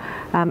now,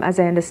 as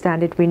I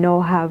understand it, we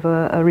now have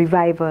a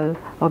revival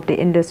of the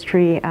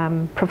industry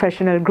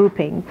professional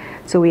grouping,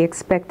 so we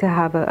expect to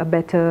have a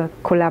better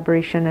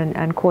collaboration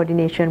and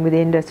coordination with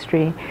the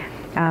industry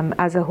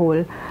as a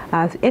whole.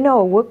 In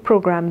our work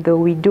program, though,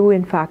 we do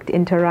in fact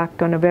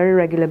interact on a very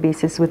regular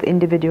basis with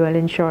individual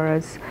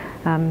insurers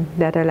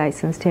that are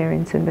licensed here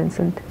in St.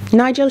 Vincent.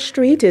 Nigel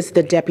Street is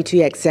the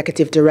Deputy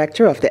Executive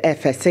Director of the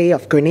FSA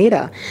of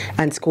Grenada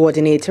and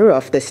coordinator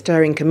of the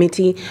Steering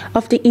Committee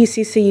of the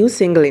ECCU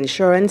Single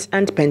Insurance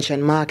and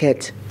Pension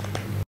Market.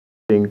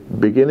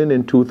 Beginning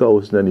in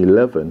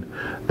 2011,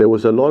 there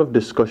was a lot of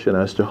discussion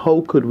as to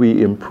how could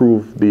we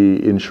improve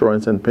the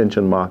insurance and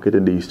pension market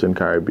in the Eastern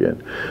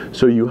Caribbean.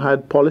 So you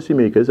had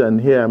policymakers, and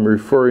here I'm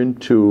referring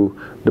to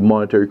the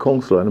Monetary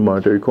Council, and the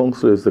Monetary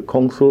Council is the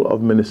Council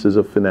of Ministers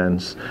of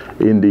Finance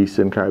in the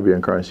Eastern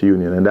Caribbean Currency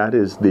Union, and that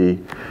is the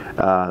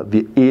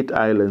 8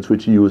 islands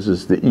which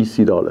uses the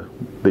EC dollar,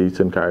 the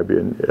Eastern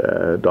Caribbean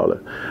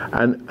dollar.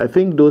 And I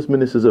think those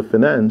ministers of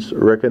finance,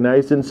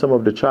 recognizing some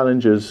of the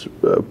challenges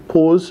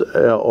posed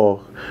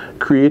or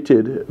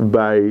created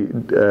by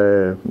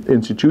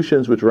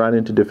institutions which ran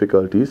into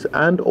difficulties,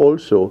 and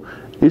also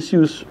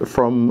issues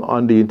from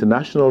on the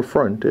international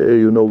front,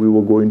 we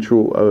were going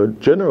through a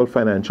general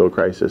financial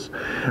crisis,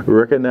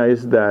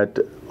 recognized that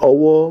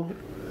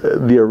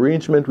the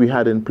arrangement we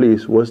had in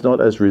place was not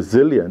as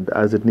resilient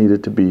as it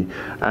needed to be,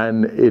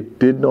 and it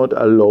did not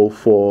allow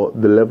for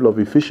the level of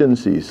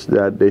efficiencies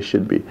that they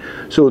should be.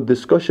 So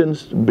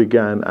discussions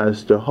began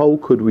as to how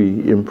could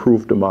we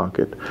improve the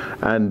market,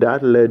 and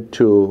that led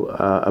to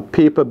a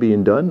paper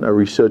being done, a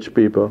research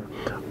paper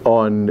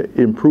on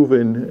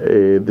improving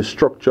the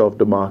structure of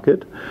the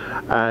market.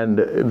 And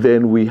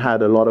then we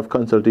had a lot of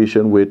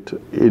consultation with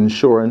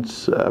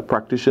insurance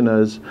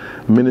practitioners,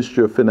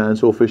 Ministry of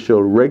Finance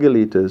official,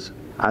 regulators,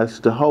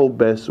 as to how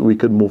best we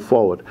could move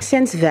forward.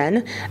 Since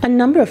then, a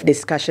number of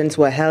discussions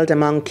were held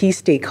among key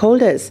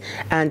stakeholders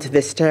and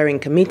the steering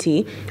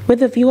committee with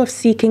the view of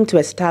seeking to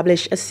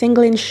establish a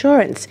single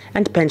insurance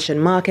and pension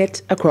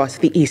market across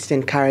the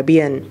Eastern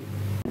Caribbean.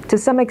 To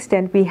some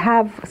extent, we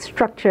have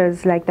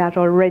structures like that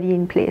already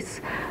in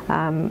place.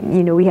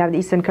 We have the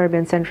Eastern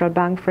Caribbean Central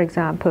Bank, for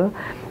example,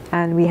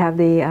 and we have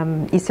the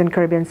Eastern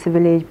Caribbean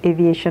Civil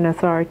Aviation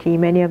Authority,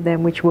 many of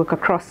them which work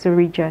across the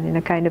region in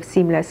a kind of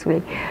seamless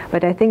way.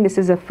 But I think this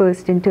is a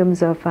first in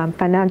terms of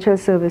financial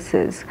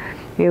services,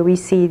 where we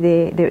see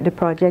the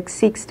project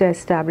seeks to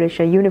establish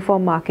a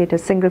uniform market, a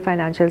single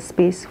financial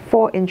space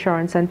for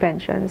insurance and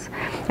pensions.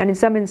 And in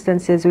some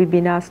instances, we've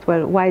been asked,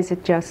 well, why is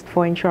it just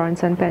for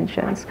insurance and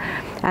pensions?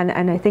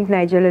 And I think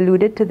Nigel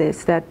alluded to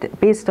this, that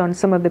based on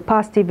some of the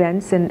past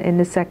events in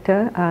the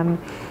sector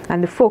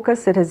and the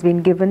focus that has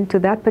been given to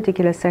that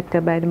particular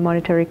sector by the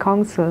Monetary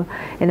Council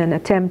in an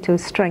attempt to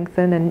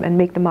strengthen and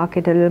make the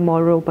market a little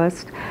more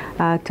robust,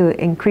 to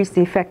increase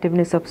the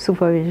effectiveness of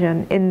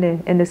supervision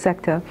in the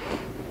sector.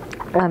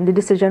 The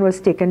decision was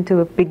taken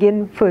to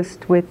begin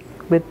first with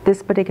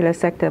this particular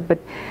sector, but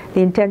the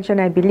intention,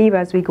 I believe,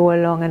 as we go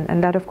along,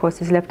 and that of course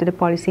is left to the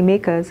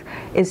policymakers,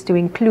 is to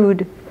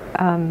include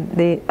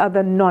the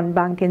other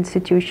non-bank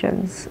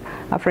institutions,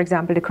 for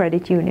example, the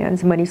credit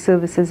unions, money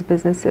services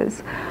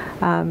businesses.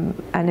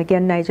 And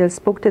again, Nigel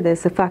spoke to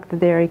this, the fact that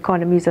there are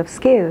economies of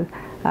scale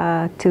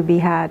to be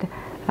had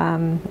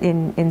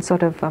in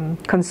sort of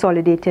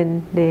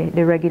consolidating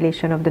the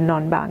regulation of the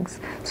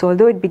non-banks. So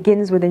although it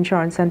begins with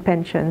insurance and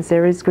pensions,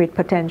 there is great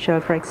potential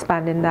for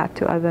expanding that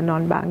to other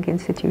non-bank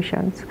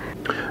institutions.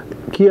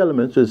 Key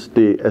elements is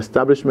the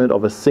establishment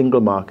of a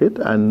single market,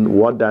 and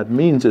what that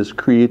means is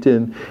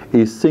creating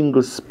a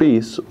single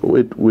space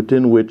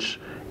within which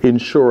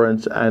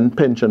insurance and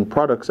pension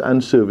products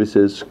and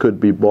services could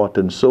be bought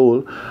and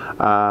sold,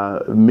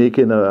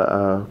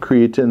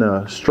 creating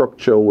a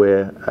structure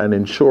where an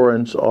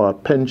insurance or a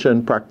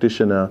pension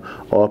practitioner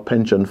or a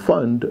pension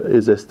fund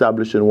is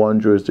established in one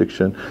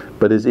jurisdiction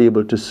but is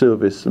able to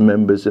service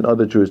members in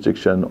other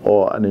jurisdiction,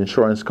 or an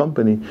insurance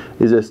company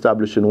is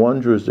established in one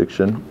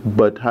jurisdiction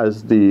but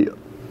has the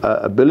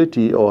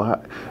ability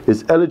or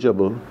is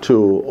eligible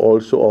to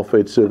also offer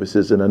its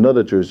services in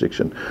another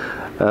jurisdiction.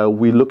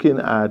 We're looking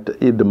at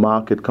the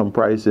market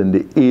comprising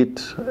the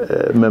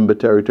 8 member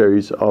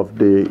territories of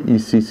the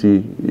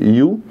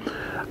ECCU.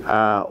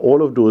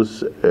 All of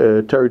those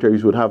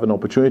territories would have an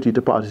opportunity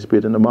to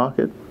participate in the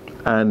market,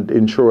 and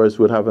insurers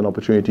would have an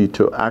opportunity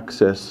to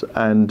access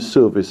and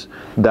service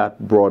that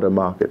broader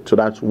market. So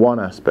that's one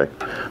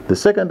aspect. The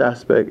second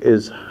aspect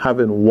is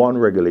having one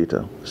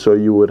regulator. So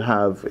you would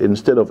have,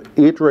 instead of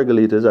 8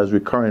 regulators as we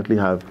currently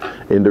have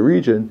in the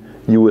region,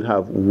 you would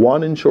have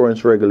one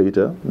insurance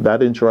regulator.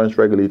 That insurance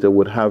regulator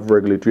would have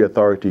regulatory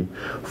authority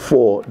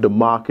for the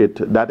market,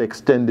 that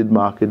extended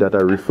market that I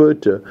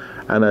referred to,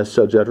 and as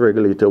such that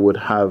regulator would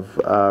have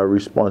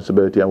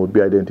responsibility and would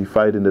be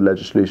identified in the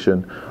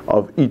legislation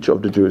of each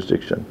of the jurisdictions.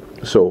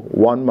 So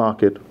one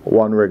market,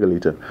 one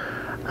regulator.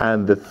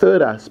 And the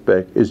third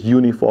aspect is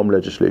uniform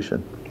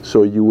legislation.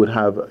 So you would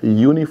have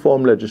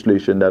uniform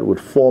legislation that would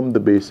form the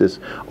basis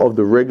of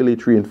the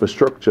regulatory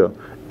infrastructure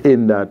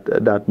in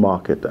that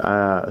market.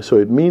 So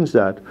it means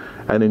that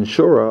an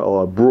insurer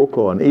or a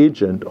broker or an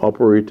agent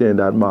operating in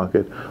that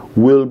market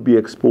will be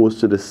exposed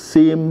to the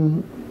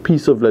same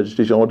piece of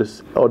legislation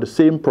or the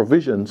same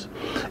provisions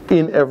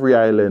in every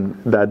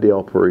island that they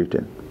operate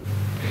in.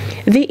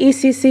 The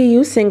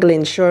ECCU Single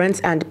Insurance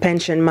and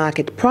Pension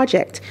Market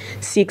Project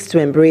seeks to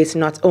embrace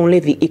not only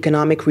the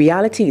economic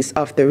realities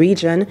of the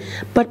region,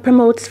 but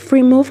promotes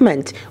free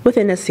movement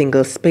within a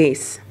single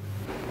space.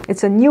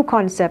 It's a new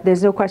concept,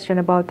 there's no question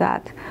about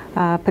that.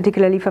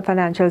 particularly for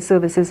financial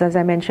services, as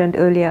I mentioned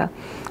earlier.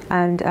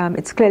 And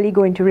it's clearly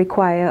going to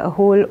require a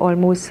whole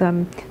almost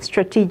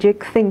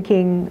strategic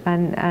thinking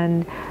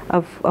and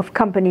of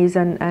companies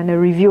and a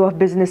review of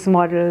business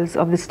models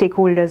of the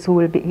stakeholders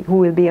who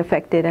will be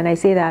affected. And I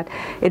say that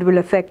it will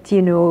affect,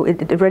 you know,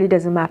 it really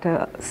doesn't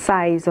matter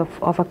size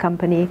of a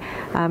company.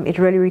 It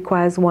really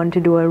requires one to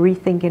do a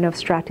rethinking of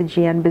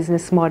strategy and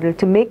business model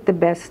to make the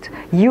best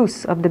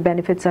use of the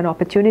benefits and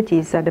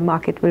opportunities that the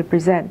market will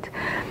present.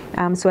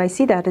 So I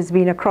see that as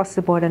being across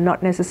the board and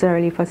not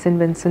necessarily for St.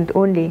 Vincent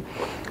only.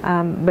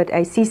 But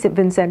I see St.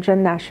 Vincentian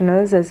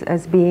nationals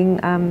as being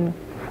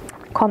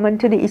common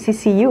to the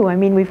ECCU. I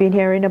mean, we've been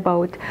hearing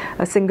about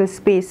a single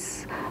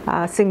space,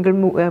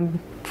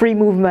 free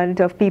movement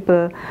of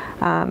people.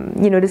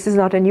 You know, this is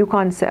not a new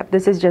concept.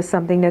 This is just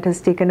something that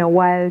has taken a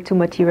while to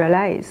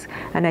materialize.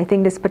 And I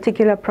think this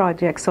particular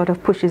project sort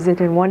of pushes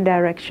it in one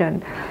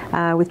direction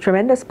with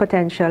tremendous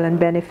potential and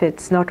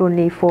benefits, not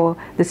only for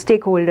the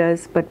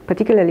stakeholders, but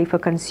particularly for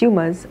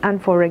consumers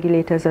and for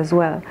regulators as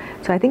well.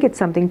 So I think it's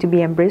something to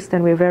be embraced,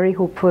 and we're very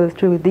hopeful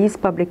through these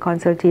public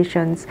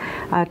consultations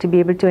to be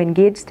able to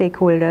engage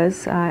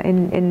stakeholders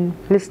in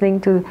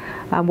listening to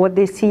what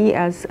they see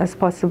as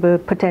possible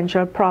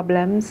potential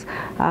problems.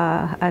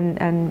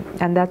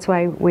 And that's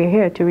why we're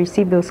here, to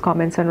receive those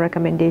comments and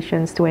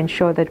recommendations to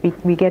ensure that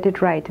we get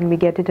it right and we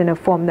get it in a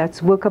form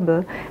that's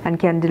workable and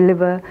can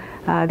deliver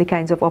the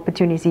kinds of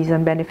opportunities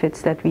and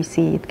benefits that we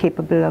see it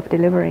capable of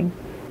delivering.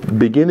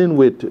 Beginning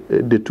with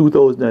the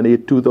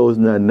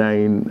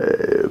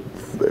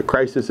 2008-2009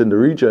 crisis in the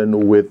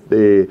region, with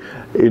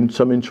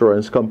some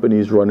insurance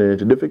companies running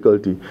into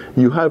difficulty,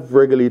 you have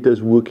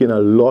regulators working a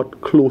lot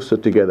closer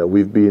together.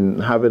 We've been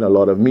having a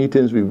lot of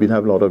meetings, we've been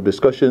having a lot of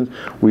discussions,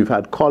 we've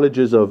had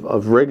colleges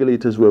of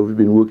regulators where we've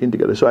been working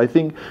together. So I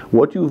think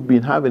what you've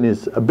been having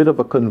is a bit of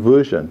a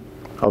conversion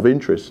of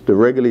interest, the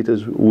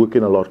regulators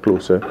working a lot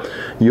closer.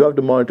 You have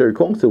the Monetary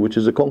Council, which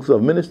is a council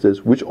of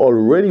ministers, which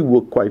already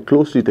work quite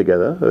closely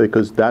together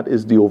because that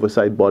is the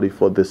oversight body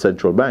for the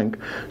central bank.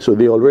 So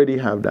they already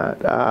have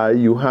that.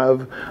 You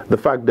have the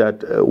fact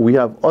that we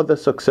have other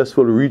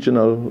successful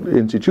regional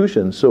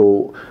institutions.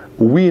 So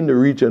we in the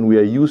region, we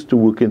are used to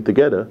working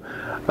together.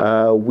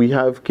 We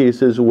have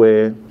cases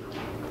where,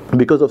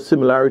 because of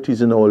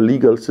similarities in our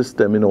legal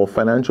system, in our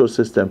financial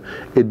system,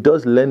 it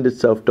does lend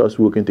itself to us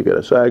working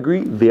together. So I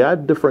agree, there are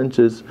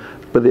differences,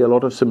 but there are a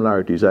lot of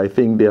similarities. I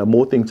think there are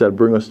more things that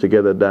bring us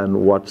together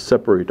than what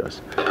separate us.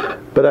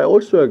 But I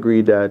also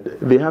agree that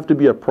there have to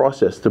be a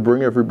process to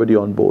bring everybody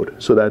on board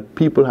so that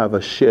people have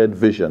a shared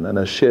vision and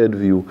a shared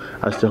view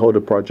as to how the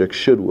project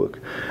should work.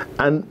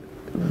 And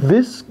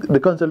the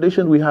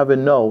consultation we have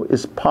in now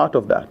is part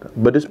of that,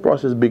 but this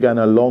process began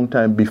a long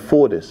time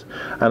before this,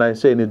 and I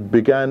say it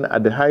began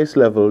at the highest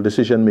level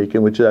decision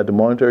making, which is at the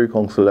Monetary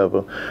Council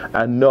level,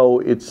 and now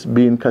it's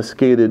being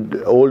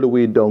cascaded all the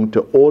way down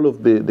to all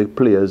of the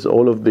players,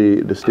 all of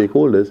the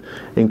stakeholders,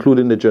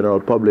 including the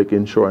general public,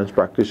 insurance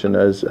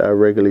practitioners,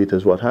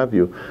 regulators, what have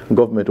you,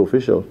 government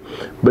officials.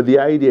 But the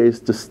idea is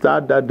to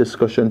start that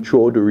discussion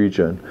throughout the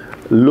region,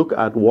 look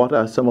at what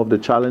are some of the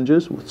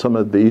challenges, some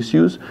of the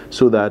issues,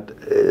 so that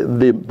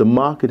the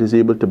market is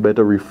able to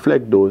better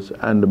reflect those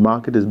and the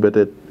market is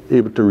better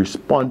able to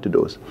respond to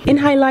those. In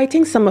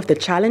highlighting some of the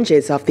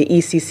challenges of the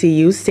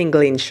ECCU's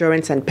Single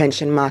Insurance and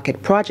Pension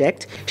Market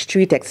project,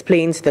 Street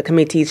explains the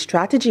committee's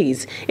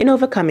strategies in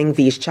overcoming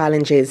these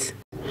challenges.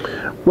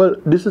 Well,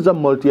 this is a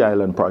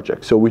multi-island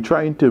project, so we're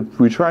trying to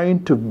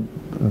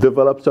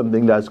develop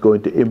something that's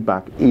going to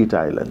impact 8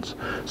 islands.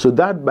 So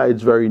that, by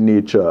its very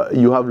nature,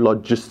 you have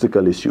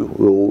logistical issue.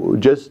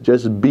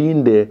 Just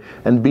being there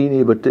and being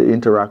able to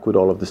interact with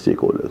all of the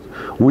stakeholders.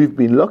 We've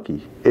been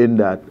lucky in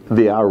that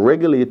there are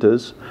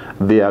regulators,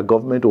 there are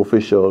government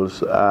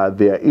officials,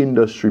 there are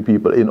industry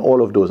people in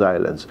all of those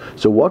islands.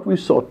 So what we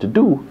sought to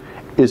do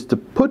is to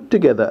put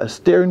together a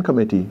steering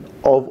committee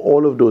of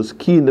all of those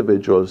key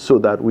individuals so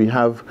that we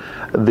have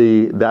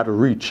that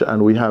reach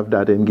and we have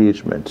that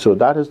engagement. So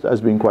that has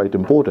been quite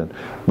important,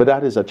 but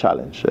that is a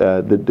challenge,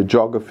 the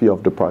geography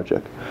of the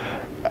project.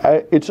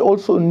 It's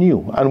also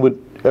new, and with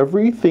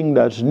everything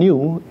that's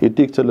new, it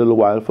takes a little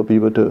while for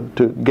people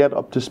to get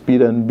up to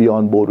speed and be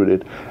on board with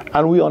it.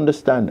 And we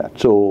understand that.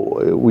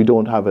 So we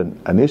don't have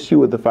an issue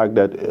with the fact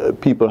that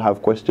people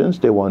have questions.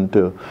 They want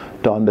to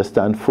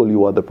understand fully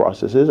what the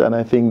process is. And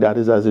I think that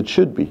is as it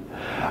should be.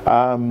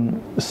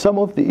 Some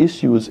of the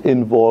issues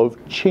involve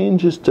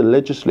changes to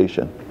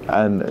legislation.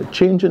 And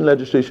changing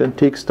legislation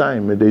takes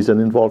time. There's an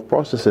involved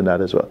process in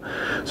that as well.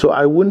 So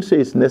I wouldn't say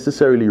it's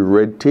necessarily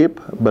red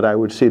tape, but I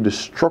would say the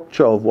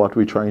structure of what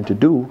we're trying to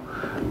do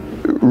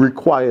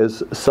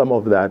requires some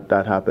of that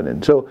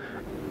happening. So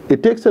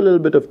it takes a little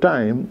bit of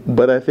time,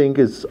 but I think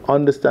it's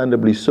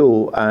understandably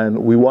so, and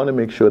we want to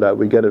make sure that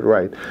we get it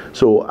right.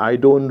 So I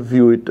don't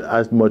view it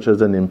as much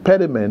as an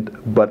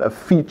impediment, but a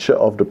feature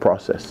of the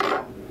process.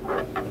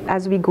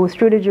 as we go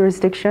through the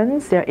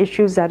jurisdictions, there are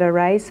issues that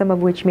arise, some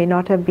of which may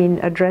not have been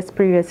addressed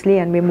previously,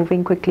 and we're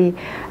moving quickly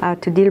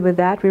to deal with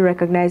that. We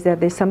recognize that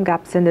there's some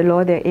gaps in the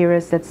law. There are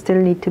areas that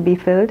still need to be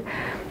filled,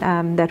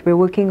 that we're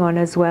working on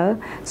as well.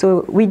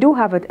 So we do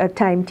have a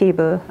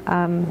timetable,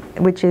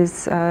 which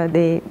is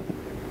the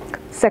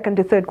second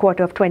to third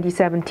quarter of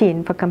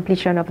 2017 for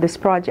completion of this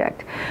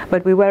project.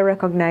 But we well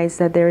recognize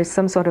that there is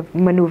some sort of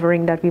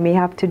maneuvering that we may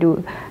have to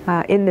do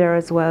in there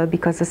as well,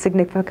 because a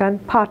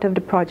significant part of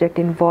the project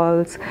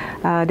involves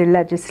the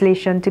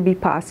legislation to be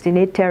passed in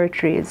 8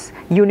 territories,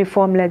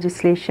 uniform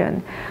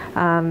legislation.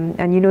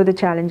 And you know the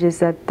challenges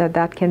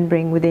that can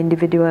bring with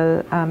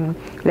individual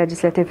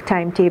legislative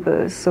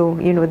timetables. So,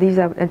 you know, these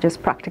are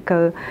just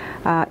practical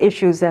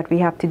issues that we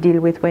have to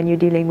deal with when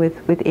you're dealing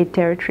with 8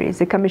 territories.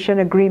 The Commission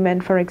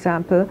agreement, for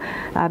example,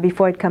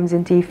 before it comes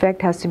into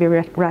effect, has to be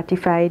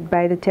ratified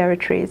by the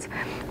territories.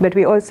 But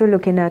we're also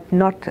looking at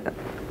not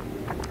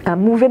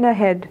moving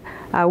ahead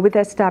with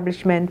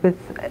establishment with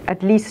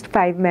at least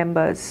 5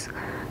 members,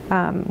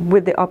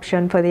 with the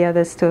option for the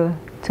others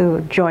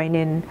to join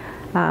in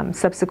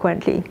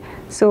subsequently.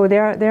 So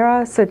there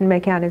are certain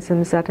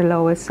mechanisms that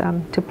allow us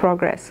to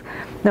progress.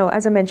 Now,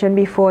 as I mentioned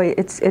before,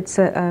 it's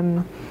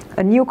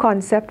a new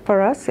concept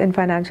for us in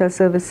financial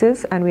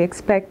services, and we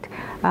expect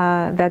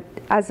that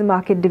as the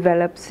market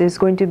develops, there's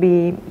going to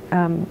be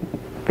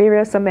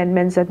various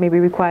amendments that may be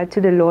required to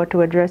the law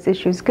to address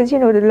issues, because, you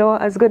know, the law,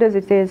 as good as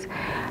it is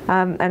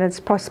and as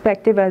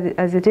prospective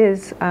as it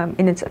is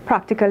in its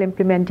practical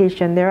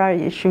implementation, there are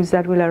issues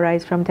that will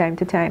arise from time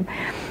to time.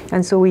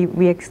 And so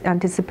we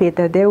anticipate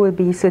that there will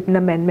be certain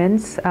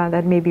amendments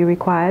that may be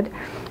required.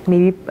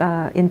 Maybe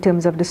in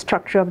terms of the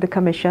structure of the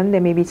Commission,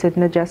 there may be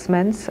certain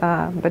adjustments,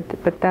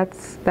 but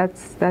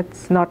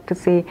that's not to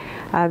say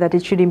that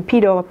it should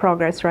impede our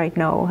progress right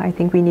now. I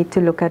think we need to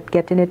look at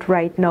getting it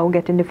right now,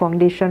 getting the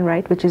foundation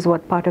right, which is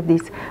what part of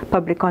these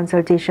public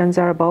consultations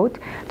are about,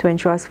 to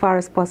ensure as far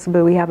as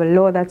possible we have a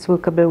law that's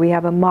workable, we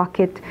have a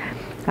market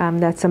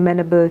that's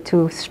amenable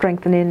to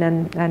strengthening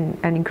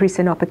and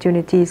increasing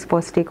opportunities for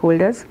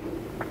stakeholders.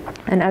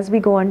 And as we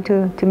go on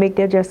to make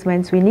the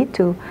adjustments, we need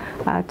to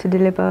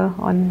deliver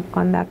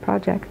on that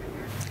project.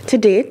 To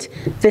date,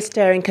 the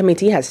steering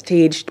committee has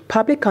staged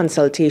public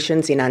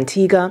consultations in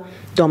Antigua,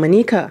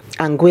 Dominica,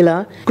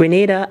 Anguilla,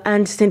 Grenada,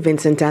 and St.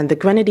 Vincent and the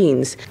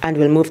Grenadines, and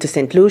will move to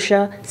St.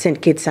 Lucia,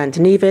 St. Kitts and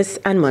Nevis,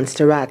 and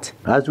Montserrat.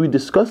 As we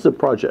discuss the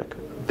project,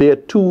 there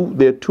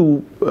are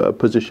two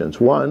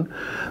positions. One,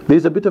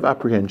 there's a bit of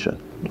apprehension.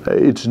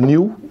 It's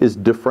new, it's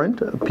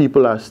different.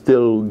 People are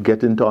still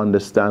getting to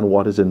understand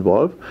what is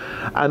involved,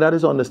 and that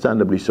is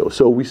understandably so.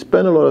 So we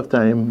spend a lot of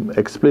time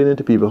explaining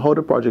to people how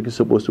the project is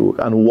supposed to work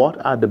and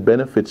what are the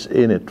benefits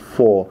in it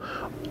for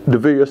the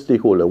various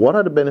stakeholders. What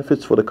are the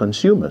benefits for the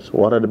consumers?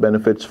 What are the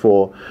benefits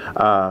for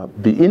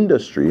the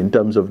industry in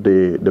terms of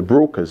the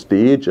brokers,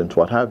 the agents,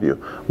 what have you?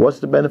 What's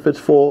the benefits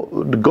for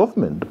the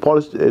government,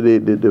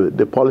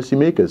 the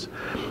policymakers?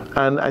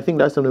 And I think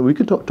that's something we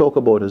could talk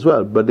about as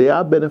well. But there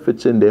are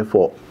benefits in there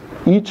for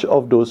each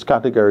of those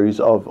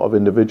categories of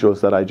individuals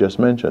that I just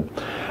mentioned.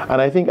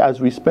 And I think as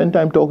we spend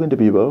time talking to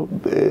people,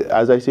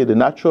 as I say, the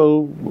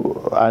natural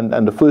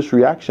and the first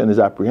reaction is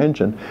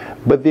apprehension,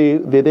 but they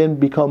then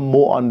become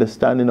more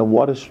understanding of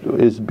what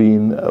is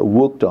being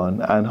worked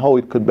on and how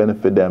it could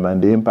benefit them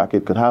and the impact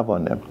it could have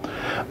on them.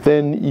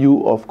 Then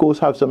you, of course,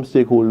 have some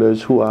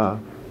stakeholders who are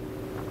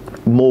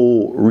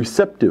more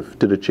receptive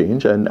to the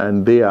change,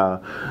 and they are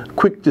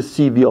quick to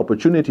see the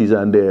opportunities,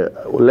 and they're,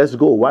 let's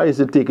go. Why is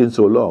it taking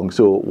so long?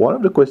 So one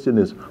of the questions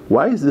is,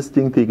 why is this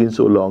thing taking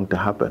so long to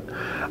happen?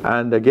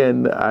 And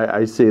again,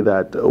 I say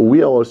that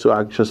we are also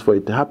anxious for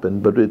it to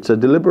happen, but it's a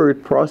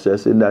deliberate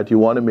process in that you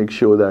want to make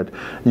sure that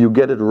you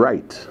get it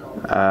right.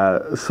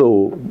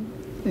 So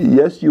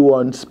yes, you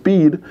want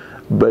speed,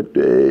 but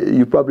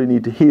you probably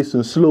need to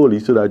hasten slowly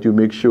so that you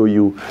make sure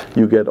you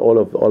get all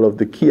of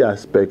the key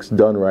aspects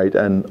done right,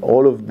 and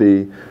all of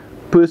the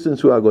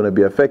persons who are going to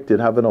be affected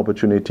have an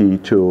opportunity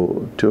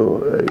to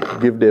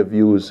give their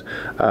views,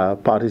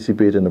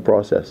 participate in the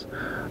process.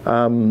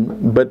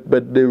 But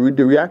the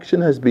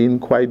reaction has been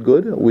quite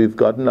good. We've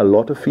gotten a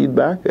lot of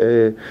feedback.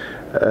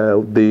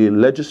 The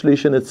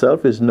legislation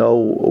itself is now,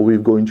 we're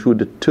going through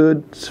the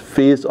third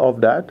phase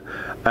of that,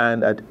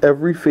 and at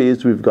every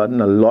phase we've gotten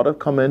a lot of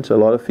comments, a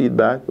lot of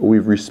feedback.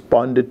 We've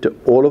responded to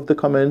all of the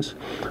comments.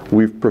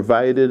 We've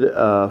provided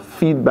a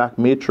feedback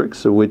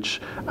matrix which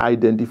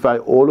identify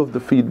all of the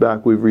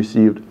feedback we've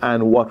received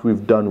and what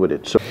we've done with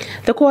it. So,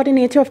 the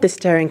coordinator of the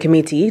steering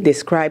committee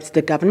describes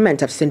the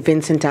government of St.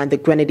 Vincent and the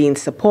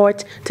Grenadines'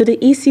 support to the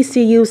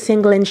ECCU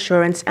Single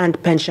Insurance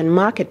and Pension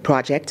Market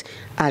Project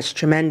as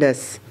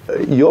tremendous.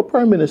 Your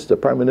Prime Minister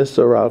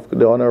Ralph,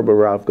 the Honorable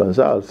Ralph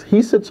Gonsalves,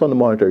 he sits on the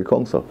Monetary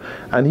Council,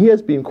 and he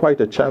has been quite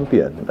a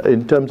champion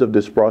in terms of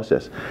this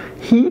process.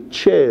 He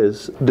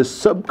chairs the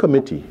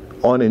subcommittee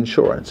on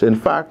insurance. In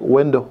fact,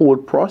 when the whole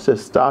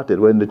process started,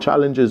 when the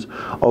challenges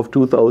of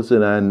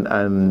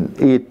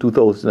 2008,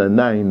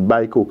 2009,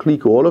 BICO,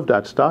 CLICO, all of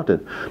that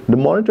started, the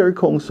Monetary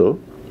Council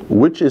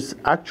which is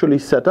actually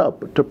set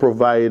up to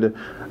provide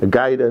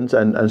guidance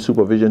and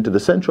supervision to the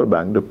central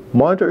bank. The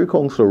Monetary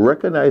Council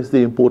recognized the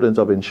importance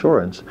of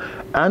insurance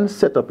and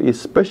set up a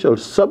special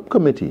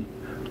subcommittee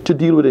to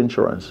deal with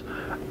insurance.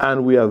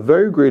 And we are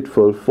very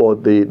grateful for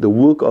the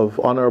work of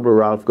Honorable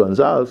Ralph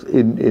Gonzalez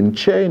in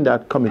chairing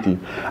that committee.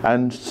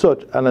 And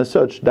as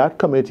such, that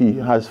committee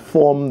has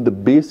formed the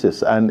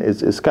basis and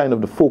is kind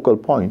of the focal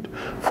point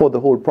for the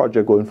whole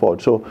project going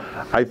forward. So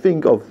I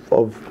think of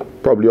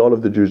probably all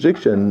of the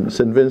jurisdictions,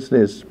 St.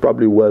 Vincent is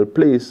probably well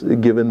placed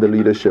given the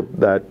leadership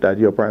that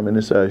your Prime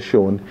Minister has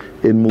shown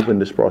in moving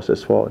this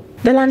process forward.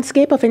 The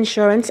landscape of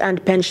insurance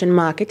and pension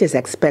market is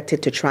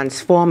expected to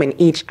transform in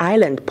each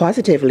island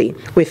positively,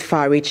 with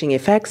far-reaching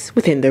effects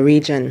within the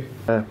region.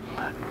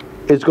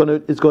 It's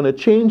going to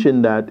change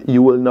in that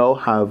you will now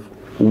have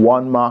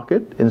one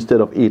market instead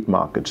of 8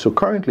 markets. So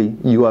currently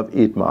you have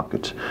 8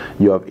 markets.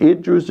 You have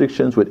 8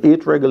 jurisdictions with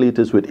 8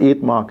 regulators with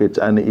 8 markets,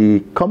 and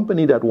a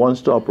company that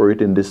wants to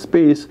operate in this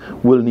space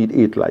will need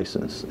 8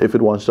 licenses if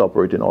it wants to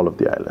operate in all of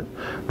the island.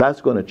 That's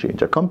going to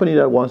change. A company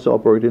that wants to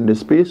operate in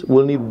this space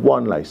will need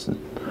 1 license.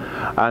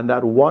 And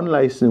that 1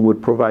 license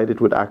would provide it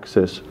with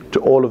access to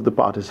all of the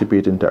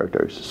participating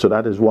territories. So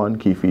that is one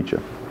key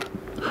feature.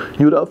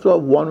 You would also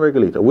have 1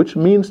 regulator, which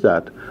means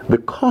that the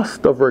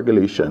cost of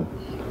regulation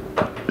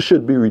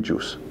should be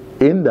reduced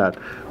in that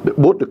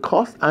both the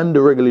cost and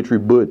the regulatory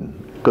burden,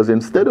 because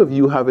instead of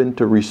you having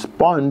to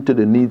respond to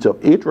the needs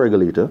of 8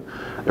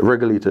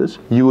 regulators,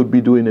 you would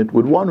be doing it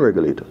with 1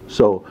 regulator.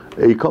 So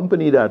a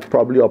company that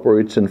probably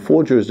operates in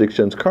 4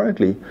 jurisdictions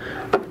currently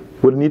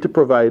would need to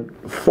provide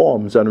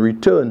forms and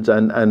returns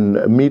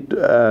and meet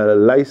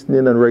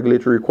licensing and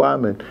regulatory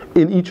requirement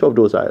in each of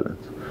those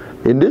islands.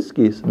 In this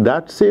case,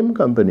 that same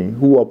company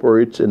who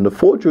operates in the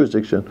 4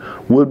 jurisdictions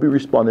will be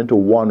responding to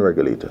 1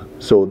 regulator.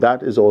 So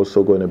that is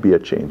also going to be a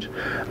change.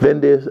 Then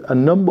there's a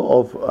number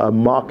of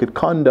market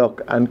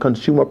conduct and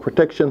consumer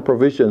protection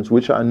provisions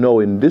which are now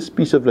in this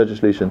piece of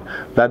legislation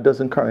that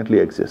doesn't currently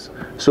exist.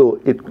 So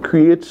it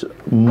creates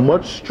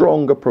much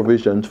stronger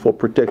provisions for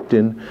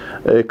protecting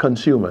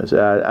consumers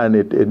and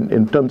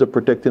in terms of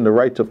protecting the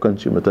rights of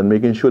consumers and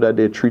making sure that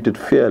they're treated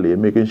fairly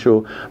and making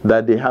sure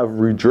that they have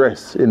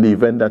redress in the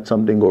event that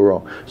something goes wrong.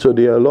 So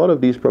there are a lot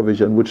of these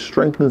provisions which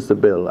strengthens the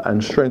bill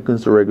and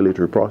strengthens the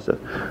regulatory process.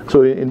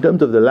 So in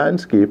terms of the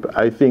landscape,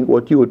 I think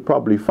what you would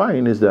probably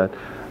find is that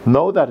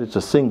now that it's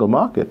a single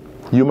market,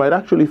 you might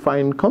actually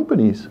find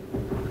companies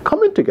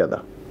coming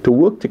together to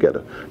work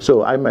together.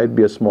 So I might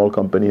be a small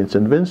company in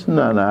St. Vincent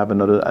and I have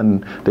another,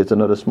 and there's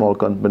another small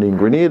company in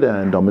Grenada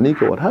and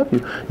Dominica, what have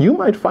you. You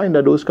might find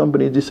that those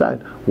companies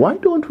decide, why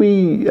don't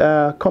we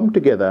come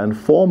together and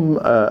form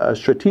a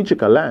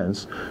strategic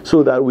alliance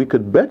so that we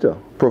could better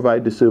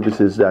provide the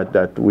services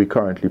that we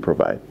currently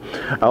provide.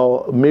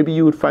 Or maybe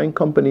you would find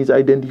companies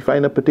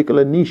identifying a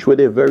particular niche where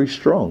they're very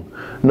strong.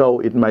 No,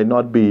 it might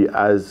not be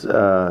as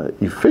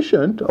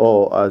efficient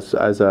or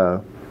as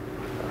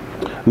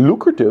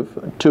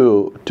lucrative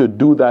to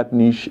do that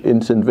niche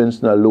in St.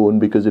 Vincent alone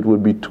because it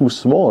would be too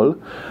small.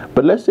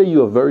 But let's say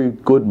you're a very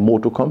good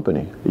motor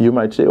company. You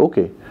might say,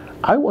 okay,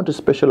 I want to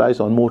specialize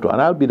on motor,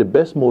 and I'll be the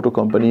best motor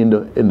company in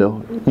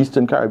the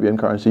Eastern Caribbean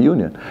Currency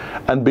Union.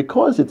 And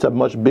because it's a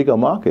much bigger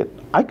market,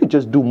 I could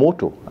just do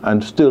motor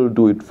and still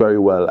do it very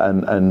well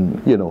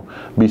and you know,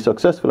 be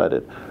successful at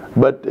it.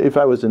 But if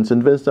I was in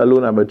St. Vincent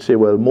alone, I would say,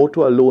 well,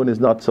 motor alone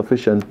is not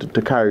sufficient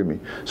to carry me.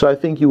 So I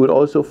think you would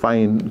also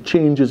find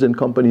changes in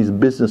companies'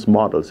 business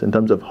models in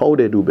terms of how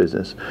they do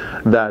business,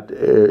 that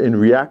in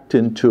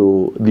reacting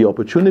to the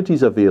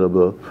opportunities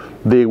available,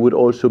 they would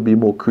also be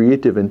more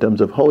creative in terms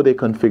of how they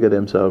configure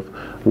themselves,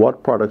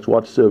 what products,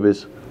 what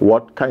service,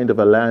 what kind of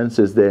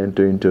alliances they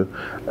enter into,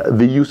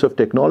 the use of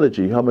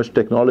technology, how much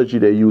technology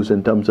they use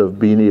in terms of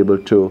being able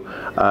to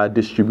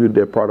distribute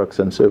their products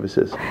and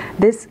services.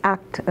 This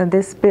act,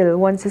 this bill,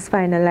 once it's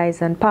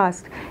finalized and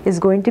passed, is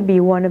going to be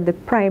one of the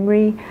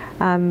primary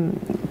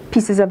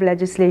pieces of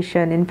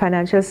legislation in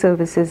financial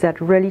services that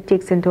really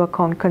takes into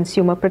account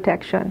consumer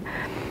protection.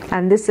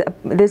 And this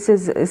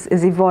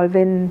is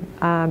evolving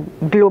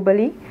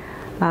globally.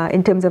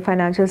 In terms of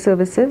financial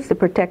services, the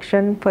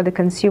protection for the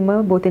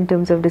consumer, both in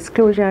terms of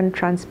disclosure and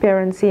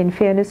transparency and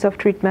fairness of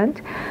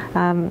treatment.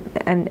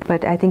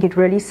 But I think it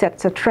really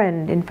sets a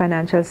trend in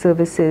financial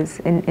services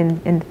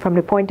from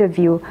the point of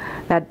view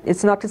that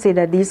it's not to say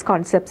that these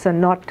concepts are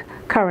not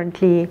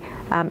currently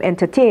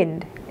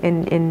entertained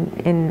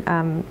in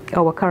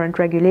our current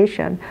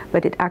regulation,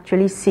 but it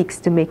actually seeks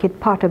to make it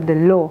part of the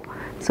law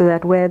so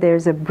that where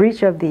there's a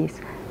breach of these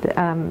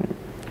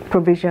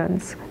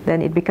provisions,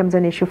 then it becomes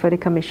an issue for the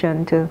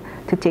Commission to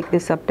take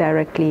this up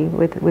directly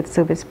with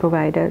service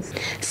providers.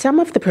 Some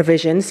of the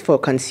provisions for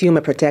consumer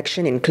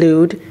protection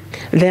include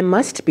there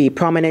must be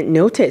prominent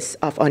notice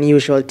of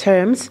unusual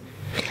terms,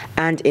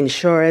 and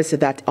insurers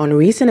that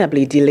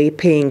unreasonably delay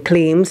paying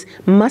claims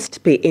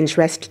must pay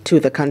interest to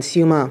the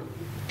consumer.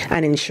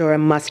 An insurer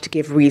must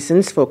give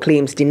reasons for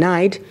claims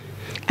denied,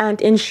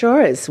 and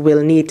insurers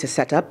will need to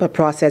set up a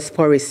process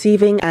for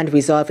receiving and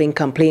resolving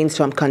complaints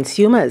from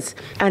consumers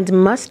and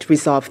must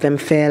resolve them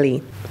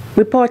fairly.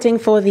 Reporting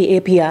for the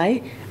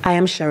API, I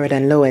am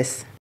Sheridan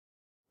Lewis.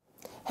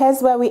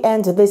 Here's where we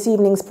end this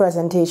evening's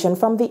presentation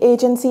from the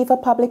Agency for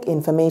Public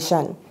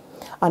Information.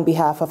 On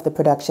behalf of the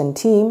production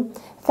team,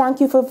 thank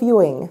you for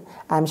viewing.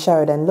 I'm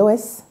Sheridan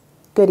Lewis.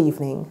 Good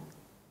evening.